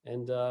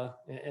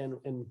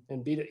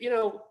beat it.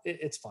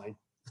 It's fine.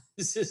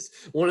 This is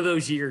one of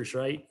those years,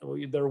 right?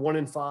 They're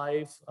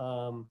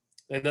 1-5.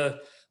 And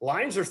the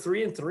Lions are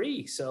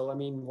 3-3. So,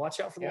 watch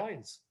out for the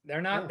Lions.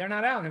 They're not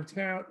out. And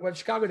depending on what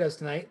Chicago does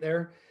tonight,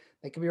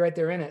 they could be right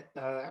there in it.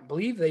 I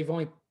believe I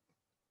don't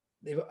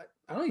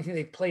even think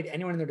they've played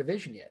anyone in their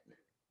division yet.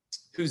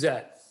 Who's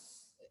that?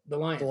 The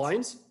Lions. The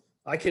Lions?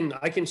 I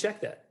can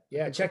check that.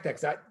 Yeah, check that.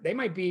 Cause they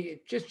might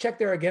be, just check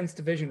their against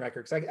division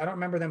records. I don't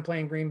remember them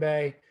playing Green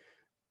Bay,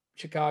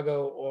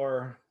 Chicago,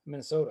 or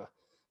Minnesota.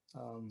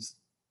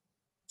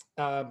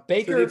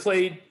 Baker.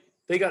 So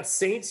they got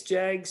Saints,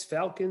 Jags,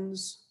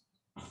 Falcons.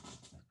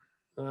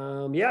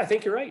 I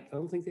think you're right. I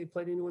don't think they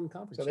played anyone in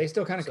conference. So they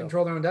still kind of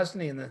control their own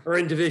destiny in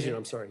division.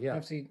 I'm sorry. Yeah.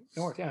 NFC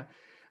North. Yeah.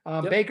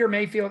 Baker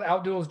Mayfield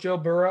outduels Joe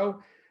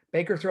Burrow.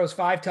 Baker throws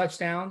 5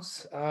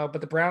 touchdowns, but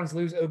the Browns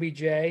lose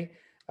OBJ.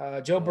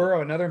 Joe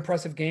Burrow, another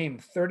impressive game,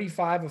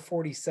 35 of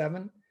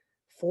 47,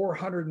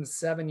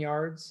 407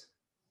 yards.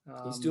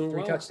 He's doing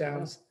 3 well.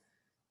 touchdowns.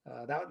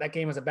 That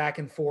game was a back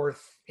and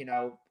forth,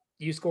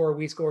 you score,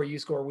 we score, you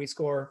score, we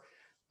score.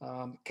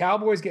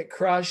 Cowboys get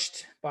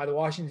crushed by the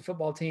Washington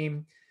football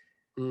team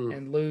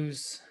and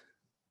lose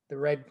the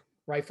red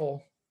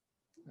rifle.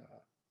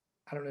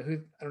 I don't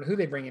know who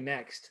they bring in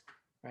next,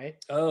 right?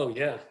 Oh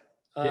yeah.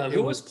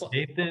 Who was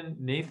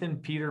Nathan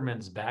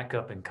Peterman's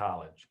backup in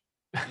college?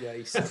 Yeah,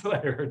 that's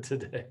what I heard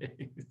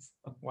today.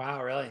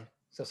 Wow, really?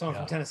 So someone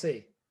from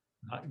Tennessee.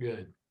 Not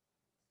good.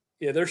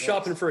 Yeah, they're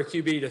shopping for a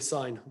QB to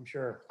sign, I'm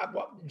sure.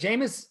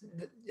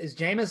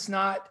 Jameis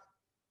not?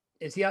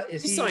 Is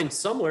he signed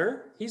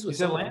somewhere? He's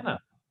with Atlanta.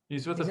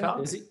 He's with the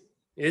Falcons.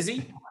 Is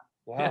he?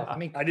 Wow.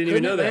 Yeah. I didn't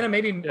even know Atlanta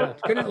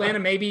that. Couldn't Atlanta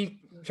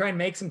maybe try and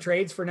make some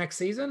trades for next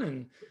season?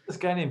 And this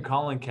guy named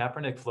Colin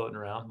Kaepernick floating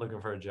around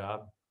looking for a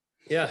job.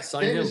 Yeah,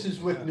 sign him. This is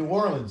with New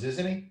Orleans,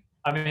 isn't he?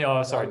 New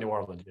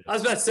Orleans. I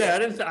was about to say,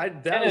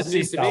 that was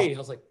news to me. I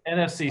was like,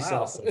 NFC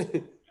wow. South.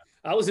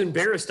 I was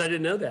embarrassed. I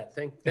didn't know that.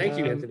 Thank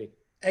you, Anthony.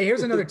 Hey,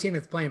 here's another team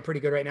that's playing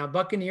pretty good right now.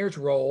 Buccaneers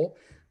roll.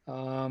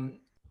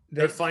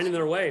 They're finding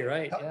their way,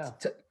 right? Yeah.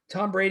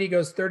 Tom Brady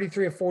goes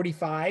 33 of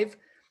 45,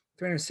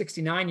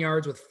 369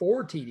 yards with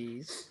 4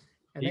 TDs.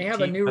 And they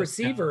have a new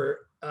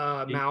receiver,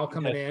 Mal,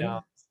 coming in.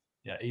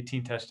 Yeah,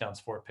 18 touchdowns,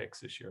 4 picks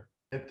this year.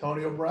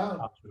 Antonio Brown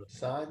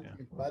signed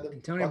by the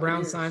Antonio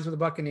Brown signs with the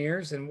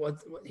Buccaneers, and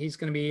what he's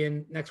going to be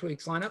in next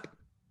week's lineup.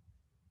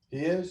 He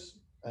is,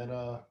 and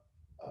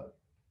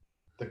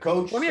the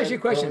coach. Let me ask you a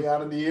question. Early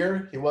on in the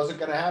year, he wasn't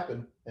going to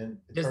happen, and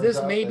does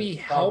this maybe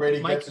help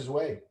Brady Mike? Gets his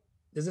way.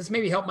 Does this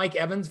maybe help Mike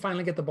Evans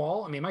finally get the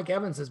ball? Mike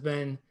Evans has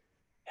been.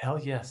 Hell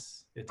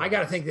yes. I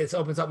got to think this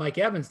opens up Mike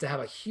Evans to have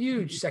a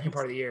huge second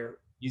part of the year.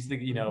 He's the,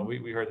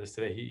 we heard this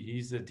today.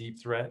 He's the deep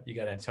threat. You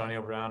got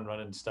Antonio Brown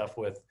running stuff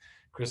with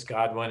Chris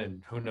Godwin,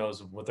 and who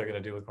knows what they're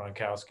going to do with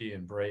Gronkowski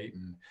and Brait,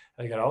 and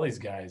they got all these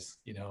guys.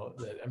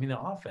 The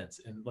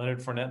offense and Leonard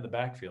Fournette in the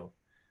backfield,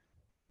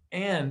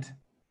 and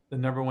the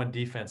number one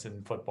defense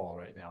in football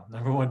right now.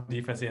 Number one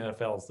defense in the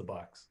NFL is the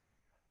Bucs.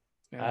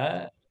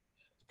 Yeah. It's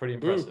pretty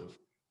impressive.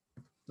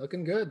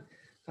 Looking good.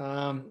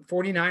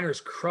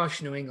 49ers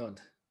crush New England.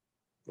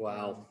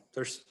 Wow.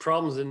 There's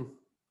problems in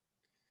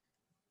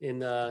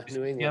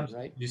New England,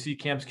 right? You see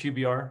Cam's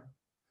QBR?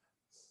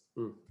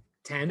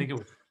 10. I think it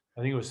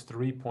was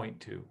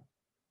 3.2.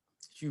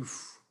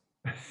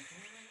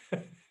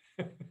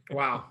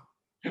 Wow.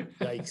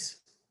 Yikes.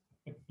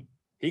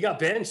 He got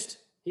benched.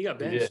 He Yeah.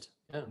 He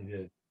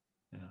did.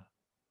 Yeah.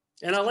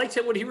 And I liked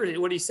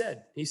what he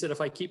said. He said,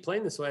 if I keep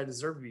playing this way, I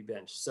deserve to be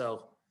benched.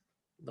 So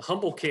the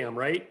humble Cam,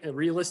 right? A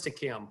realistic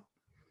Cam.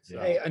 So.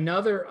 Hey,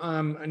 another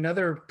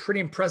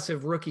pretty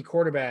impressive rookie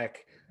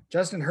quarterback,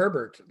 Justin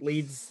Herbert,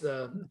 leads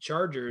the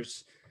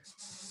Chargers.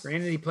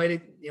 Granted, they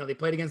played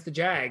against the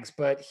Jags,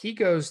 but he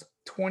goes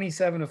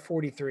 27 of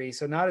 43,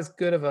 so not as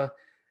good of a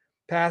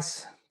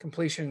pass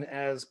completion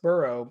as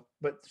Burrow,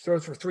 but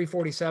throws for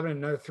 347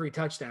 and another 3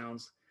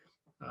 touchdowns.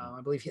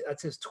 I believe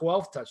that's his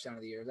 12th touchdown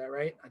of the year. Is that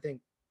right? I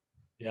think.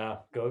 Yeah,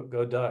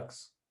 go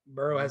Ducks.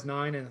 Burrow has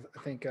 9, and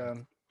I think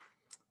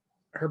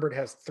Herbert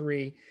has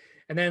 3.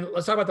 And then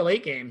let's talk about the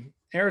late game.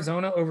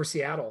 Arizona over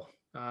Seattle.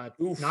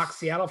 Knocked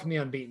Seattle from the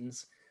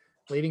unbeatens,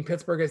 leaving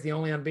Pittsburgh as the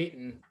only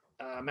unbeaten.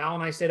 Mal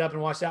and I stayed up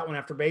and watched that one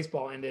after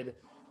baseball ended.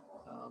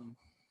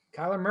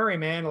 Kyler Murray,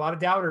 man, a lot of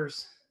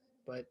doubters,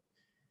 but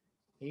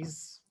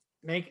he's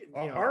making,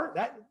 Are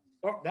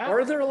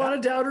there a lot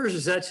of doubters? Or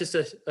is that just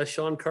a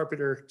Sean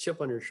Carpenter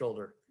chip on your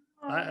shoulder?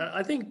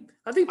 I think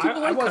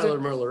people like Kyler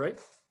Murray, right?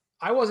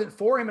 I wasn't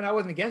for him and I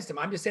wasn't against him.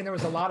 I'm just saying there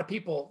was a lot of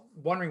people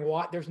wondering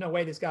what. There's no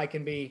way this guy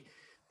can be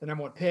the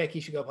number 1 pick. He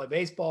should go play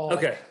baseball.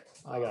 Okay,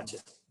 I got you.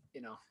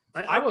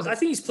 I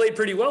think he's played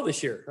pretty well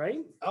this year, right?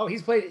 Oh,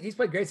 he's played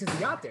great since he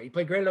got there. He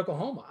played great at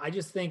Oklahoma. I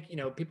just think, a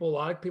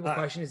lot of people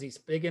question, is he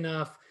big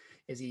enough?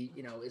 Is he,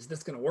 is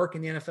this going to work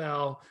in the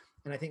NFL?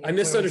 And I think I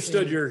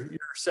misunderstood your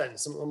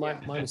sentence. My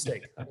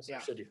mistake. I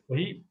misunderstood you. Well,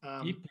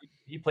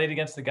 he played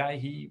against the guy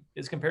he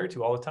is compared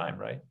to all the time,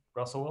 right?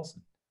 Russell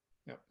Wilson.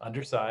 Yep.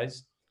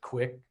 Undersized,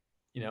 quick,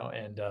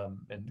 and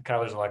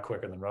Kyler's a lot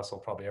quicker than Russell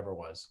probably ever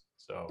was.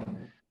 So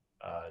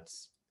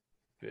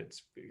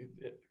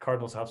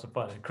Cardinals have some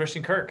fun. And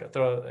Christian Kirk, I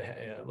throw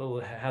a little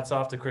hats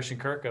off to Christian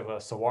Kirk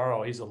of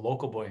Saguaro. He's a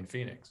local boy in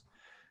Phoenix,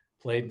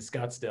 played in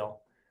Scottsdale,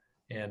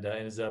 and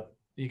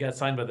he got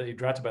he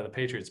drafted by the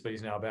Patriots, but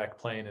he's now back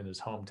playing in his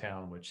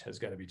hometown, which has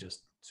got to be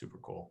just super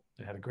cool.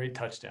 And had a great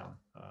touchdown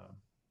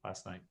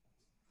last night.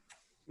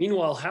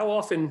 Meanwhile, how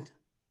often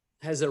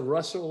has a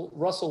Russell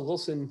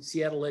Wilson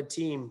Seattle-led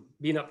team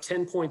being up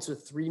 10 points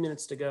with 3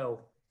 minutes to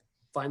go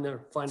find a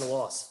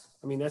loss?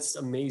 I mean, that's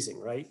amazing,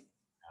 right?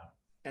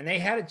 And they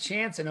had a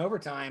chance in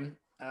overtime,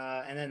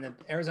 and then the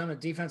Arizona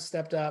defense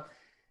stepped up.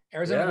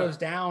 Arizona goes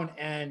down,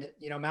 and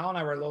Mal and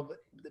I were a little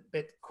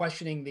bit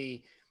questioning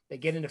they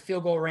get into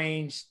field goal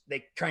range.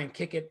 They try and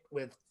kick it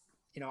with,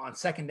 on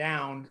second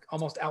down,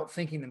 almost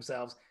outthinking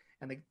themselves.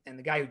 And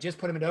the guy who just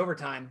put him into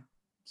overtime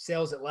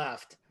sails it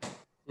left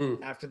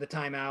after the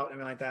timeout, and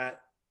everything like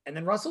that. And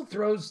then Russell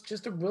throws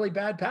just a really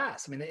bad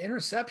pass. I mean, the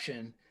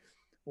interception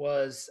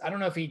was, I don't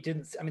know if he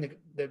didn't. I mean,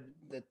 the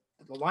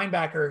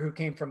linebacker who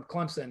came from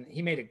Clemson,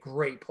 he made a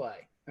great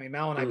play. I mean,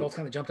 Mal and I both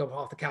kind of jumped up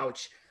off the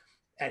couch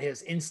at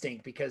his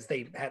instinct because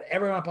they had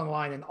everyone up on the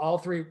line and all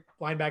 3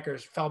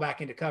 linebackers fell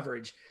back into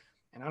coverage.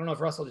 And I don't know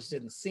if Russell just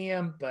didn't see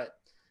him, but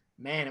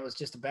man, it was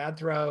just a bad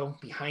throw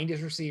behind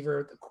his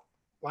receiver. The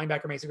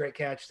linebacker makes a great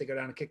catch. They go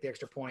down and kick the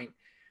extra point.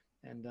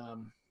 And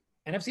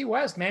NFC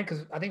West, man,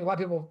 because I think a lot of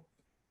people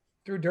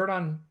threw dirt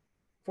on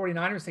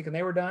 49ers thinking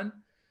they were done.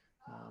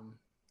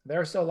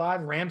 They're still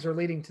alive. Rams are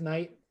leading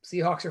tonight.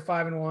 Seahawks are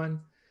 5-1.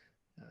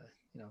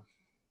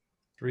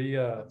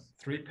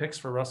 3 picks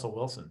for Russell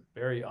Wilson.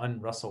 Very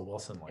un-Russell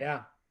Wilson like.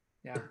 Yeah,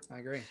 I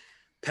agree.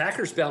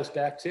 Packers bounced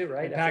back too,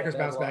 right? And Packers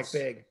bounced back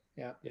big.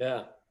 Yeah.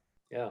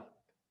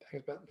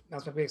 Packers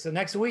bounced back big. So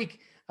next week,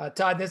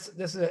 Todd, this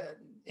is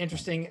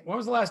interesting. When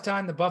was the last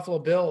time the Buffalo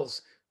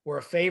Bills were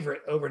a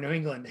favorite over New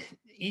England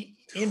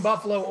in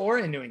Buffalo or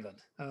in New England?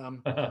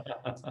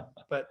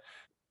 But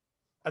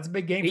that's a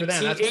big game for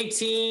them.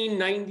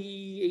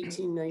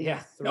 1890.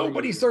 Yeah.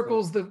 Nobody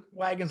circles the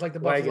wagons like the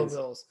Buffalo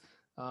Bills.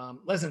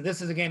 Listen,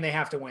 this is a game they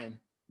have to win.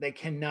 They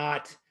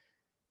cannot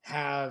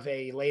have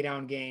a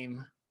laydown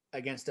game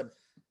against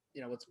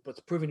what's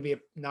proven to be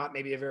not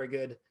maybe a very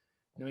good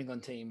New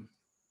England team.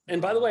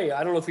 And by the way,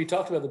 I don't know if we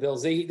talked about the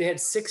Bills. They had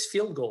 6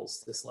 field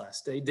goals this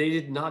last day. They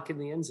did not get in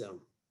the end zone.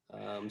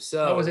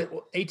 Was it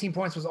 18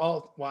 points was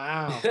all?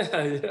 Wow.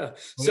 Yeah.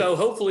 So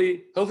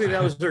hopefully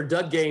that was their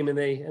dud game and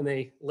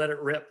they let it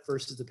rip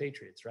versus the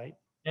Patriots, right?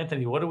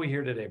 Anthony, what do we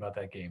hear today about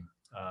that game?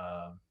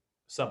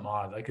 Something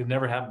odd. Like it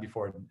never happened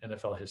before in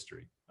NFL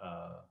history.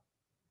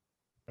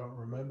 Don't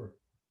remember.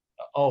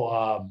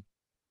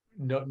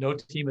 No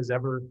team has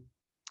ever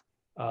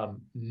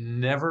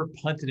never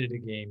punted in a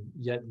game,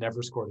 yet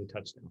never scored a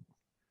touchdown.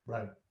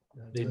 Right.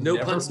 They No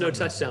never punts, no punted.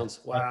 touchdowns.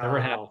 That never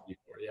happened Wow.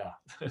 before. Yeah.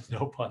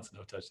 No punts,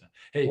 no touchdown.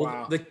 Hey,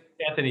 Wow.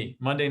 Anthony,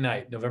 Monday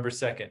night, November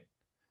 2nd,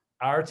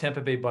 our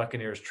Tampa Bay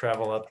Buccaneers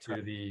travel up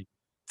to the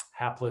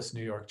hapless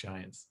New York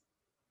Giants.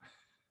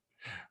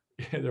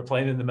 They're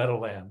playing in the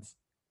Meadowlands.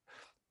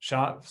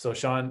 Sean,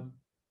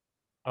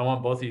 I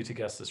want both of you to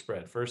guess the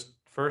spread.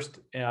 First,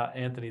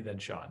 Anthony, then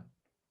Sean.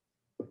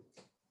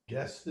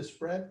 Guess the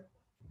spread?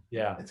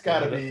 Yeah. It's got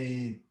to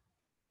be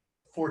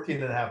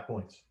 14.5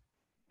 points.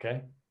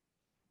 Okay.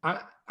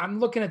 I'm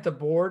looking at the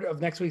board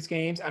of next week's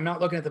games. I'm not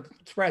looking at the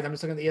spreads. I'm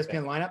just looking at the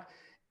ESPN lineup.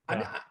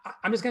 Yeah.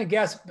 I'm just going to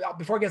guess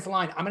before I guess the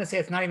line. I'm going to say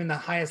it's not even the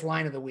highest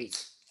line of the week.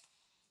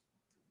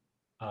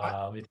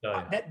 Let me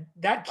tell you.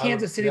 That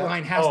Kansas City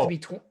line has to be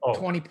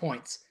 20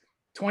 points,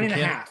 20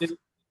 and a half.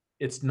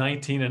 It's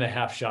 19 and a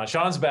half, Sean.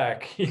 Sean's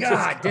back.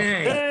 God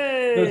dang.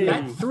 Hey.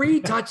 That 3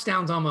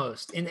 touchdowns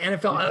almost in the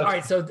NFL. All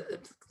right. So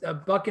the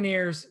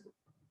Buccaneers,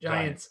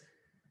 Giants.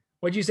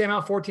 What'd you say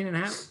about 14 and a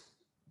half?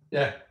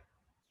 Yeah.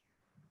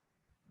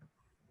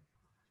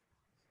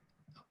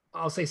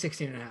 I'll say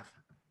 16 and a half.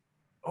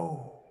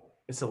 Oh,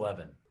 it's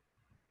 11.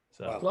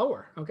 So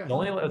Lower. Okay.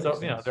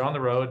 they're on the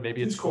road.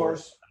 Maybe 2 it's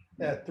scores.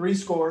 Yeah, 3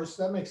 scores.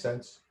 That makes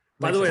sense.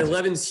 By the way,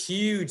 11's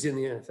huge in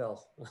the NFL.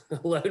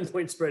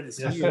 11-point spread is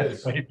Yes, huge.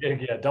 it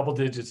is. Yeah, double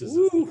digits is.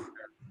 Woo.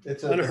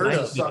 It's Unheard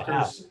of.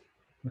 suckers.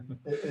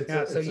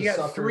 So you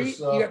got 3.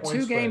 You got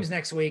 2 games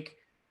next week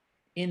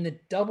in the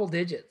double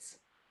digits.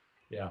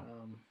 Yeah.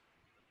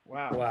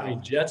 Wow. Wow. I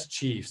mean, Jets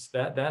Chiefs.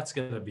 That's just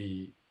gonna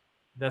be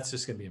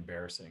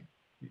embarrassing.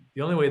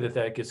 The only way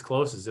that gets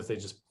close is if they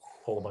just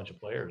pull a bunch of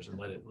players and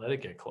let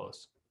it get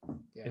close.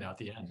 Yeah. At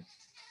the end,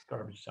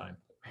 garbage time.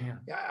 Man.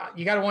 Yeah,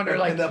 you got to wonder,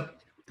 like,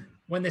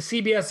 when the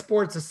CBS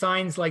Sports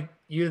assigns like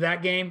you to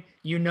that game,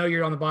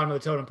 you're on the bottom of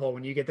the totem pole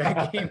when you get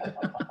that game.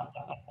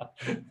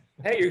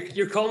 Hey,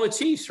 you're calling the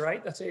Chiefs,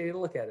 right? That's how you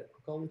look at it.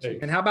 Calling the Chiefs.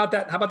 And how about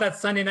that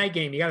Sunday night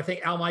game? You got to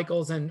think Al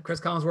Michaels and Chris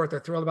Collinsworth are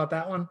thrilled about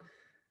that one.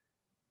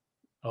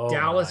 Oh,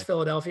 Dallas,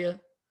 Philadelphia.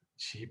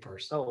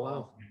 Cheapers. Oh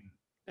wow.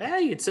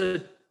 Hey, it's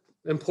a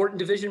important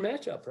division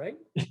matchup, right?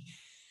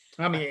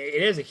 I mean,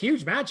 it is a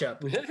huge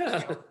matchup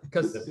Yeah.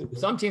 because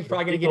some teams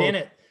probably going to get in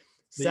at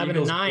 7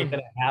 and 9. A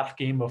half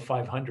game of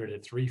 500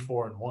 at 3,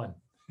 4, and 1.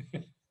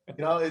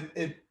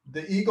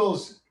 The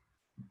Eagles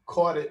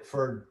caught it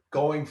for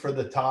going for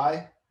the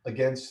tie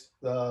against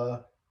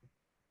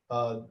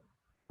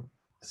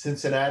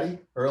Cincinnati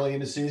early in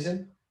the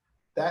season.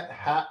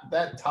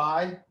 That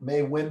tie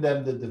may win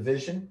them the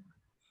division.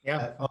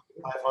 Yeah, at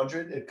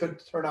 500. It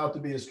could turn out to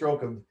be a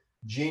stroke of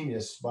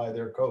genius by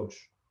their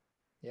coach.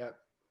 yeah.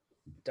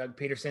 Doug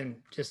Peterson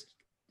just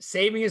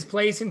saving his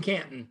place in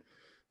Canton.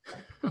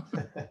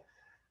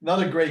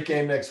 Another great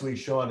game next week,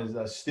 Sean, is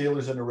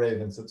Steelers and the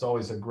Ravens. It's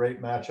always a great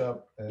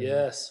matchup. And,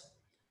 Yes.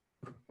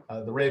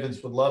 the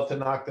Ravens would love to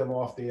knock them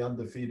off the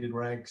undefeated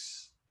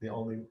ranks, the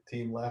only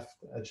team left.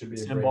 That should be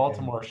It's a in great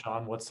Baltimore,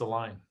 Sean. What's the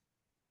line?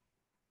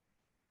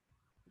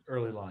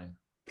 Early line.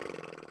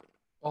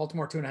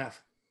 Baltimore 2.5.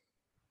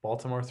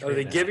 Baltimore 3. Are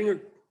they giving or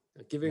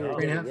No.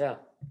 3.5? Yeah.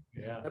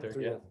 Yeah, Yep, they're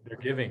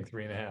 3.5. giving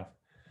 3.5.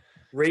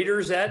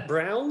 Raiders at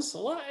Browns. A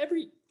lot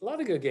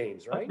of good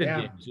games, right? Good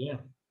Yeah. games, yeah.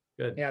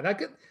 Good. Yeah, that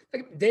could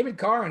David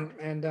Carr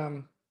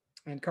and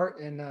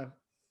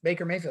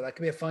Baker Mayfield. That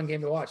could be a fun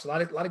game to watch. A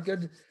lot of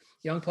good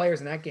young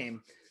players in that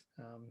game.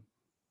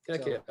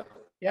 Heck So, yeah.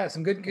 yeah,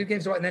 some good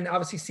games to watch. And then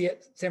obviously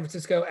San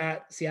Francisco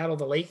at Seattle,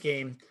 the late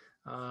game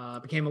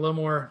became a little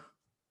more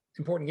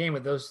important game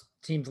with those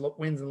teams'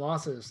 wins and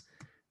losses,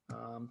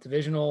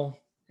 divisional,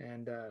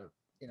 and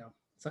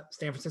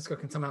San Francisco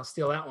can somehow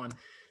steal that one.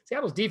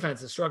 Seattle's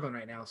defense is struggling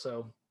right now,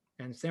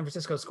 and San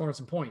Francisco's scoring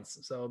some points,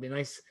 so it'll be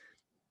nice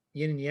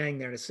yin and yang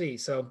there to see.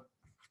 So, all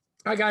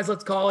right, guys,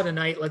 let's call it a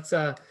night. Let's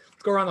go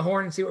around the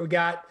horn and see what we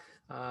got.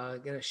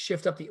 Gonna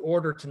shift up the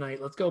order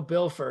tonight. Let's go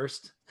Bill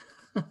first.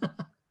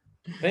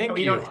 Thank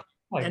We you. don't Oh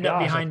my end up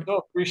gosh, behind- I so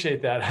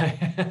appreciate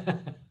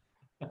that.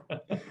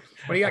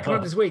 What do you got coming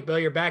up this week, Bill?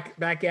 You're back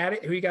at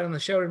it. Who you got on the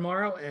show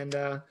tomorrow,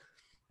 and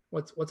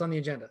what's on the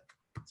agenda?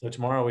 So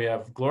tomorrow we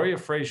have Gloria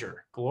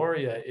Frazier.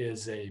 Gloria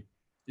is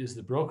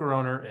the broker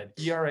owner at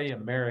ERA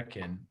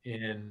American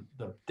in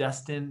the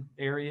Destin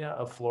area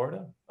of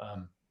Florida,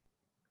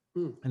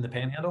 in the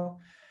Panhandle.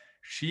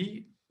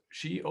 She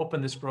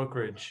opened this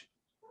brokerage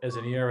as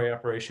an ERA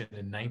operation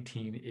in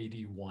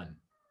 1981,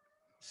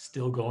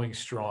 still going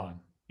strong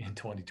in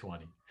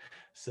 2020.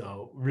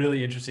 So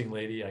really interesting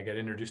lady. I got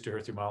introduced to her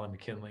through Molly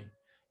McKinley.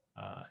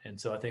 And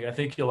so I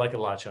think you'll like it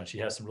a lot, Sean. She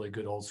has some really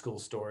good old school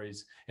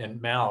stories.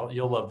 And Mal,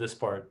 you'll love this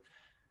part.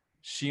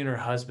 She and her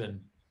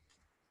husband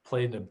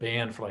played in a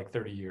band for like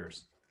 30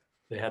 years.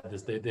 They had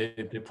this, they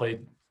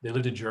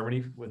lived in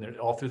Germany when they're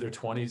all through their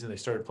 20s, and they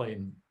started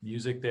playing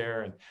music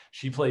there. And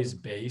she plays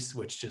bass,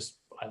 which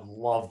I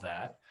love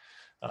that.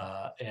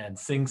 And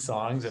sings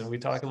songs. And we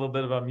talk a little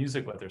bit about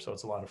music with her. So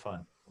it's a lot of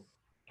fun.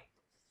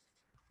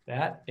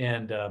 That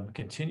and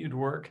continued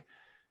work,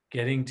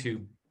 getting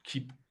to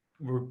keep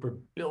we're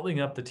building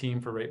up the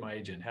team for Rate My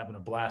Agent, having a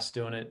blast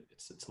doing it.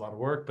 It's a lot of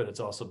work, but it's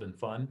also been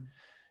fun.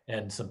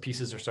 And some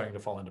pieces are starting to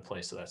fall into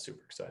place. So that's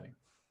super exciting.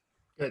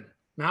 Good.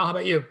 Mal, how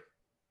about you?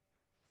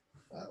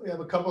 We have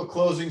a couple of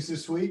closings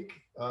this week.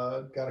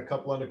 Got a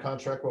couple under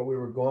contract while we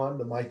were gone.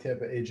 The My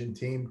Tampa agent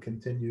team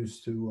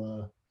continues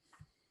to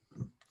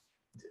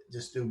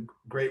just do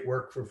great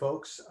work for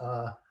folks.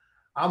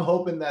 I'm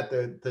hoping that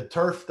the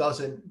turf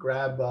doesn't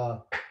grab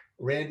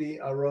Randy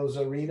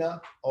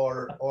Arozarena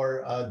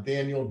or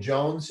Daniel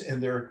Jones in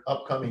their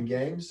upcoming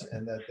games,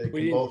 and that they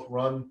can both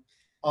run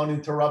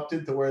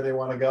uninterrupted to where they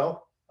want to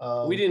go.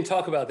 We didn't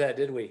talk about that,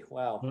 did we?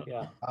 Wow.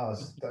 Yeah.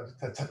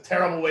 That's a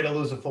terrible way to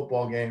lose a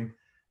football game.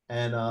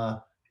 And,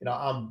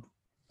 I'm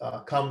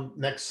come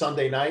next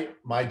Sunday night,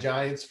 my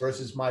Giants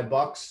versus my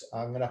Bucks.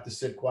 I'm going to have to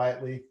sit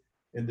quietly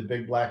in the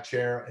big black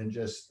chair and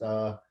just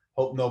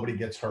hope nobody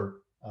gets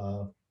hurt.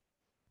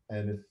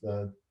 And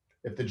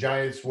if the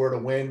Giants were to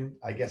win,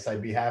 I guess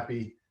I'd be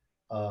happy.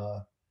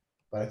 But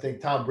I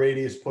think Tom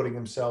Brady is putting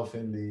himself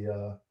in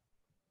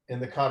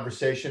the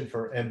conversation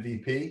for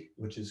MVP,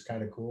 which is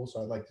kind of cool.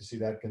 So I'd like to see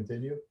that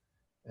continue.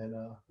 And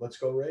let's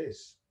go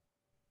Rays.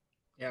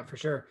 Yeah, for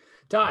sure.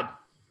 Todd, how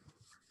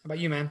about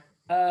you, man?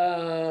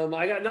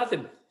 I got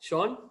nothing.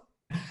 Sean?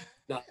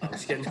 No, I'm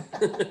just kidding.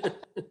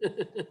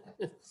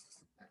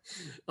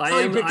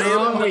 I picked the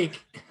wrong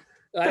week.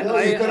 You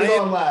could have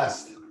gone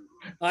last.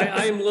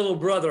 I am little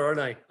brother, aren't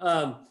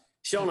I?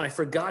 Sean, I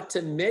forgot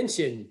to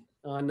mention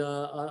on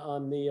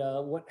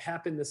the what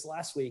happened this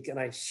last week, and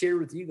I shared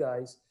with you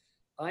guys.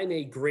 I'm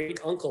a great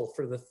uncle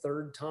for the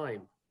third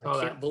time. I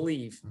can't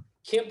believe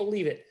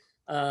it.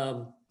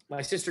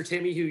 My sister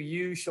Tammy, who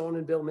you, Sean,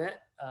 and Bill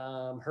met,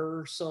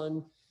 her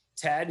son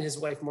Tad and his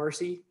wife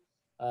Marcy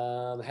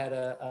had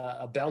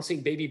a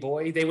bouncing baby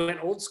boy. They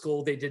went old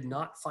school. They did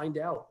not find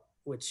out,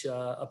 which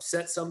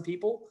upset some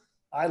people.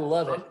 I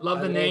love it.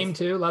 Love the name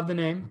too. Love the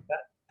name.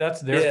 That's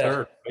their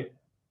third, right?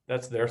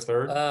 That's their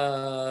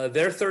third.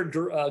 Their third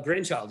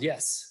grandchild.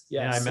 Yes.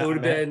 Yes. Yeah, it would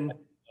have been.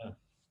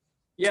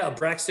 Yeah,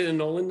 Braxton and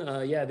Nolan.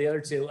 The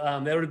other two.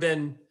 That would have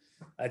been.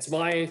 It's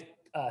my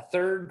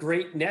third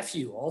great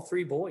nephew. All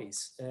three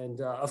boys, and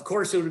of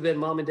course it would have been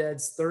mom and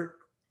dad's third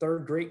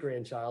great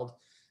grandchild.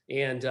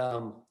 And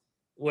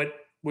what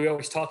we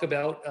always talk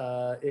about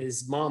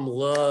is mom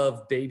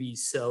loved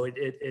babies, so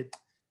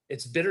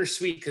it's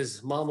bittersweet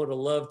because mom would have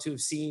loved to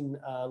have seen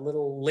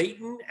little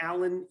Leighton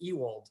Allen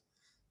Ewald.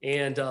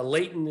 And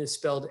Leighton is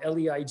spelled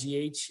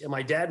Leigh, and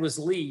my dad was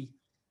Lee,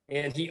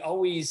 and he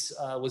always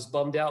was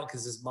bummed out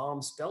because his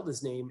mom spelled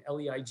his name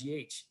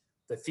Leigh,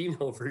 the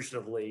female version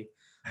of Lee.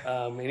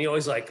 And he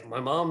always like, my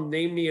mom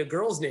named me a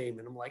girl's name,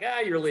 and I'm like,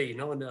 you're Lee.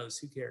 No one knows.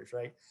 Who cares,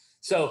 right?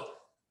 So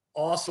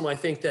awesome. I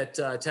think that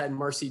Tad and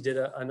Marcy did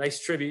a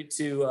nice tribute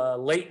to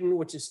Leighton,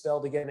 which is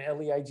spelled again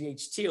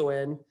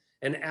Leigton.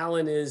 And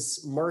Alan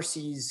is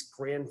Marcy's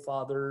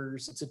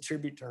grandfather's. It's a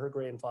tribute to her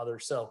grandfather.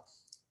 So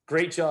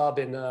great job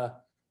in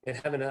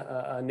having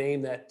a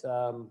name that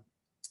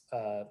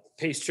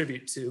pays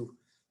tribute to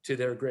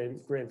their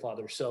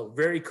grandfather. So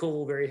very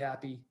cool, very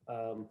happy.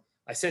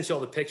 I sent you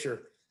all the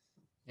picture.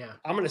 Yeah,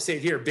 I'm going to say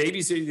it here.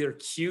 Babies are either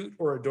cute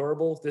or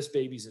adorable. This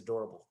baby's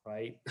adorable,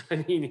 right?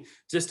 I mean,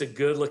 just a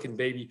good looking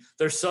baby.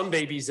 There's some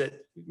babies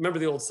that, remember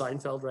the old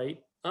Seinfeld,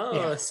 right? Oh,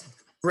 yeah. It's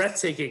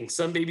breathtaking.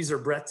 Some babies are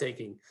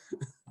breathtaking.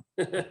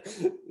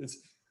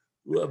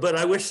 But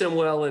I wish them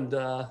well.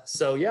 And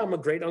so, yeah, I'm a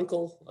great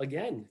uncle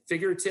again,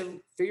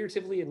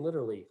 figuratively and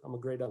literally. I'm a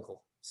great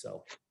uncle.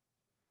 So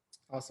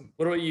awesome.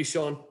 What about you,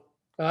 Sean?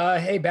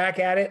 Hey, back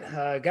at it.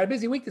 Got a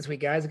busy week this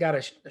week, guys. I got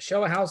a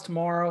show a house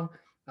tomorrow.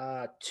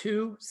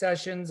 2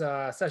 sessions,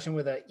 session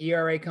with a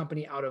ERA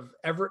company out of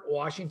Everett,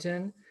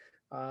 Washington,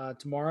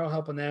 tomorrow,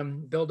 helping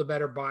them build a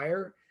better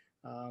buyer.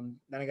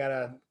 Then I got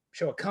to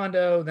show a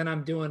condo. Then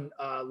I'm doing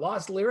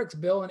Lost Lyrics,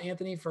 Bill and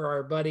Anthony, for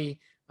our buddy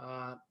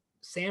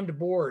Sam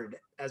DeBoard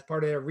as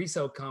part of their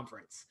RESO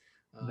conference.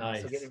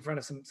 Nice. So getting in front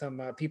of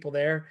some people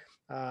there.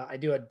 I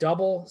do a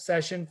double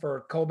session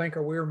for Cole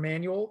Banker Weir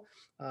Manual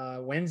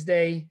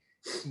Wednesday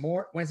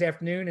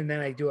afternoon, and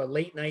then I do a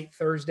late night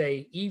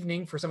Thursday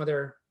evening for some of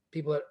their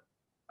people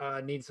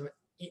that need some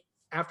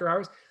after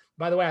hours.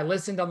 By the way, I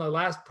listened on the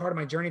last part of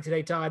my journey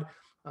today, Todd.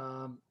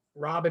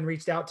 Robin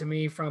reached out to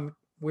me from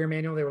Weir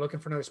Manual. They were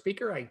looking for another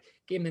speaker. I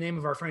gave him the name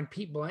of our friend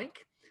Pete Blank.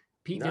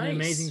 Pete did an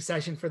amazing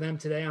session for them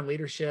today on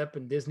leadership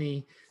and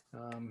Disney.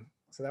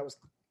 So that was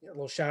a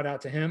little shout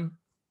out to him.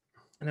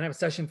 And then I have a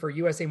session for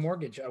USA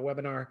Mortgage, a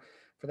webinar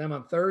for them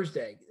on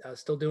Thursday.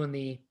 Still doing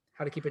the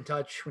how to keep in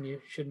touch when you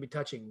shouldn't be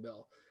touching,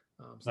 Bill.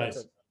 So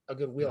that's a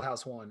good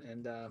wheelhouse one.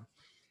 And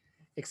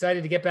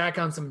excited to get back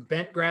on some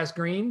bent grass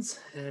greens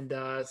and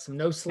some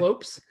no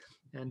slopes.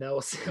 And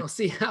we'll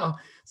see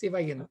if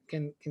I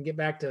can get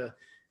back to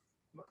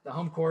the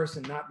home course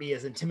and not be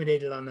as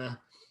intimidated on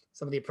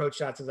some of the approach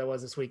shots as I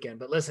was this weekend.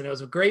 But listen, it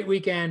was a great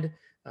weekend.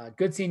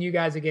 Good seeing you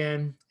guys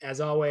again,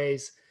 as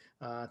always.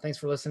 Thanks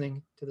for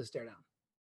listening to the StareDown.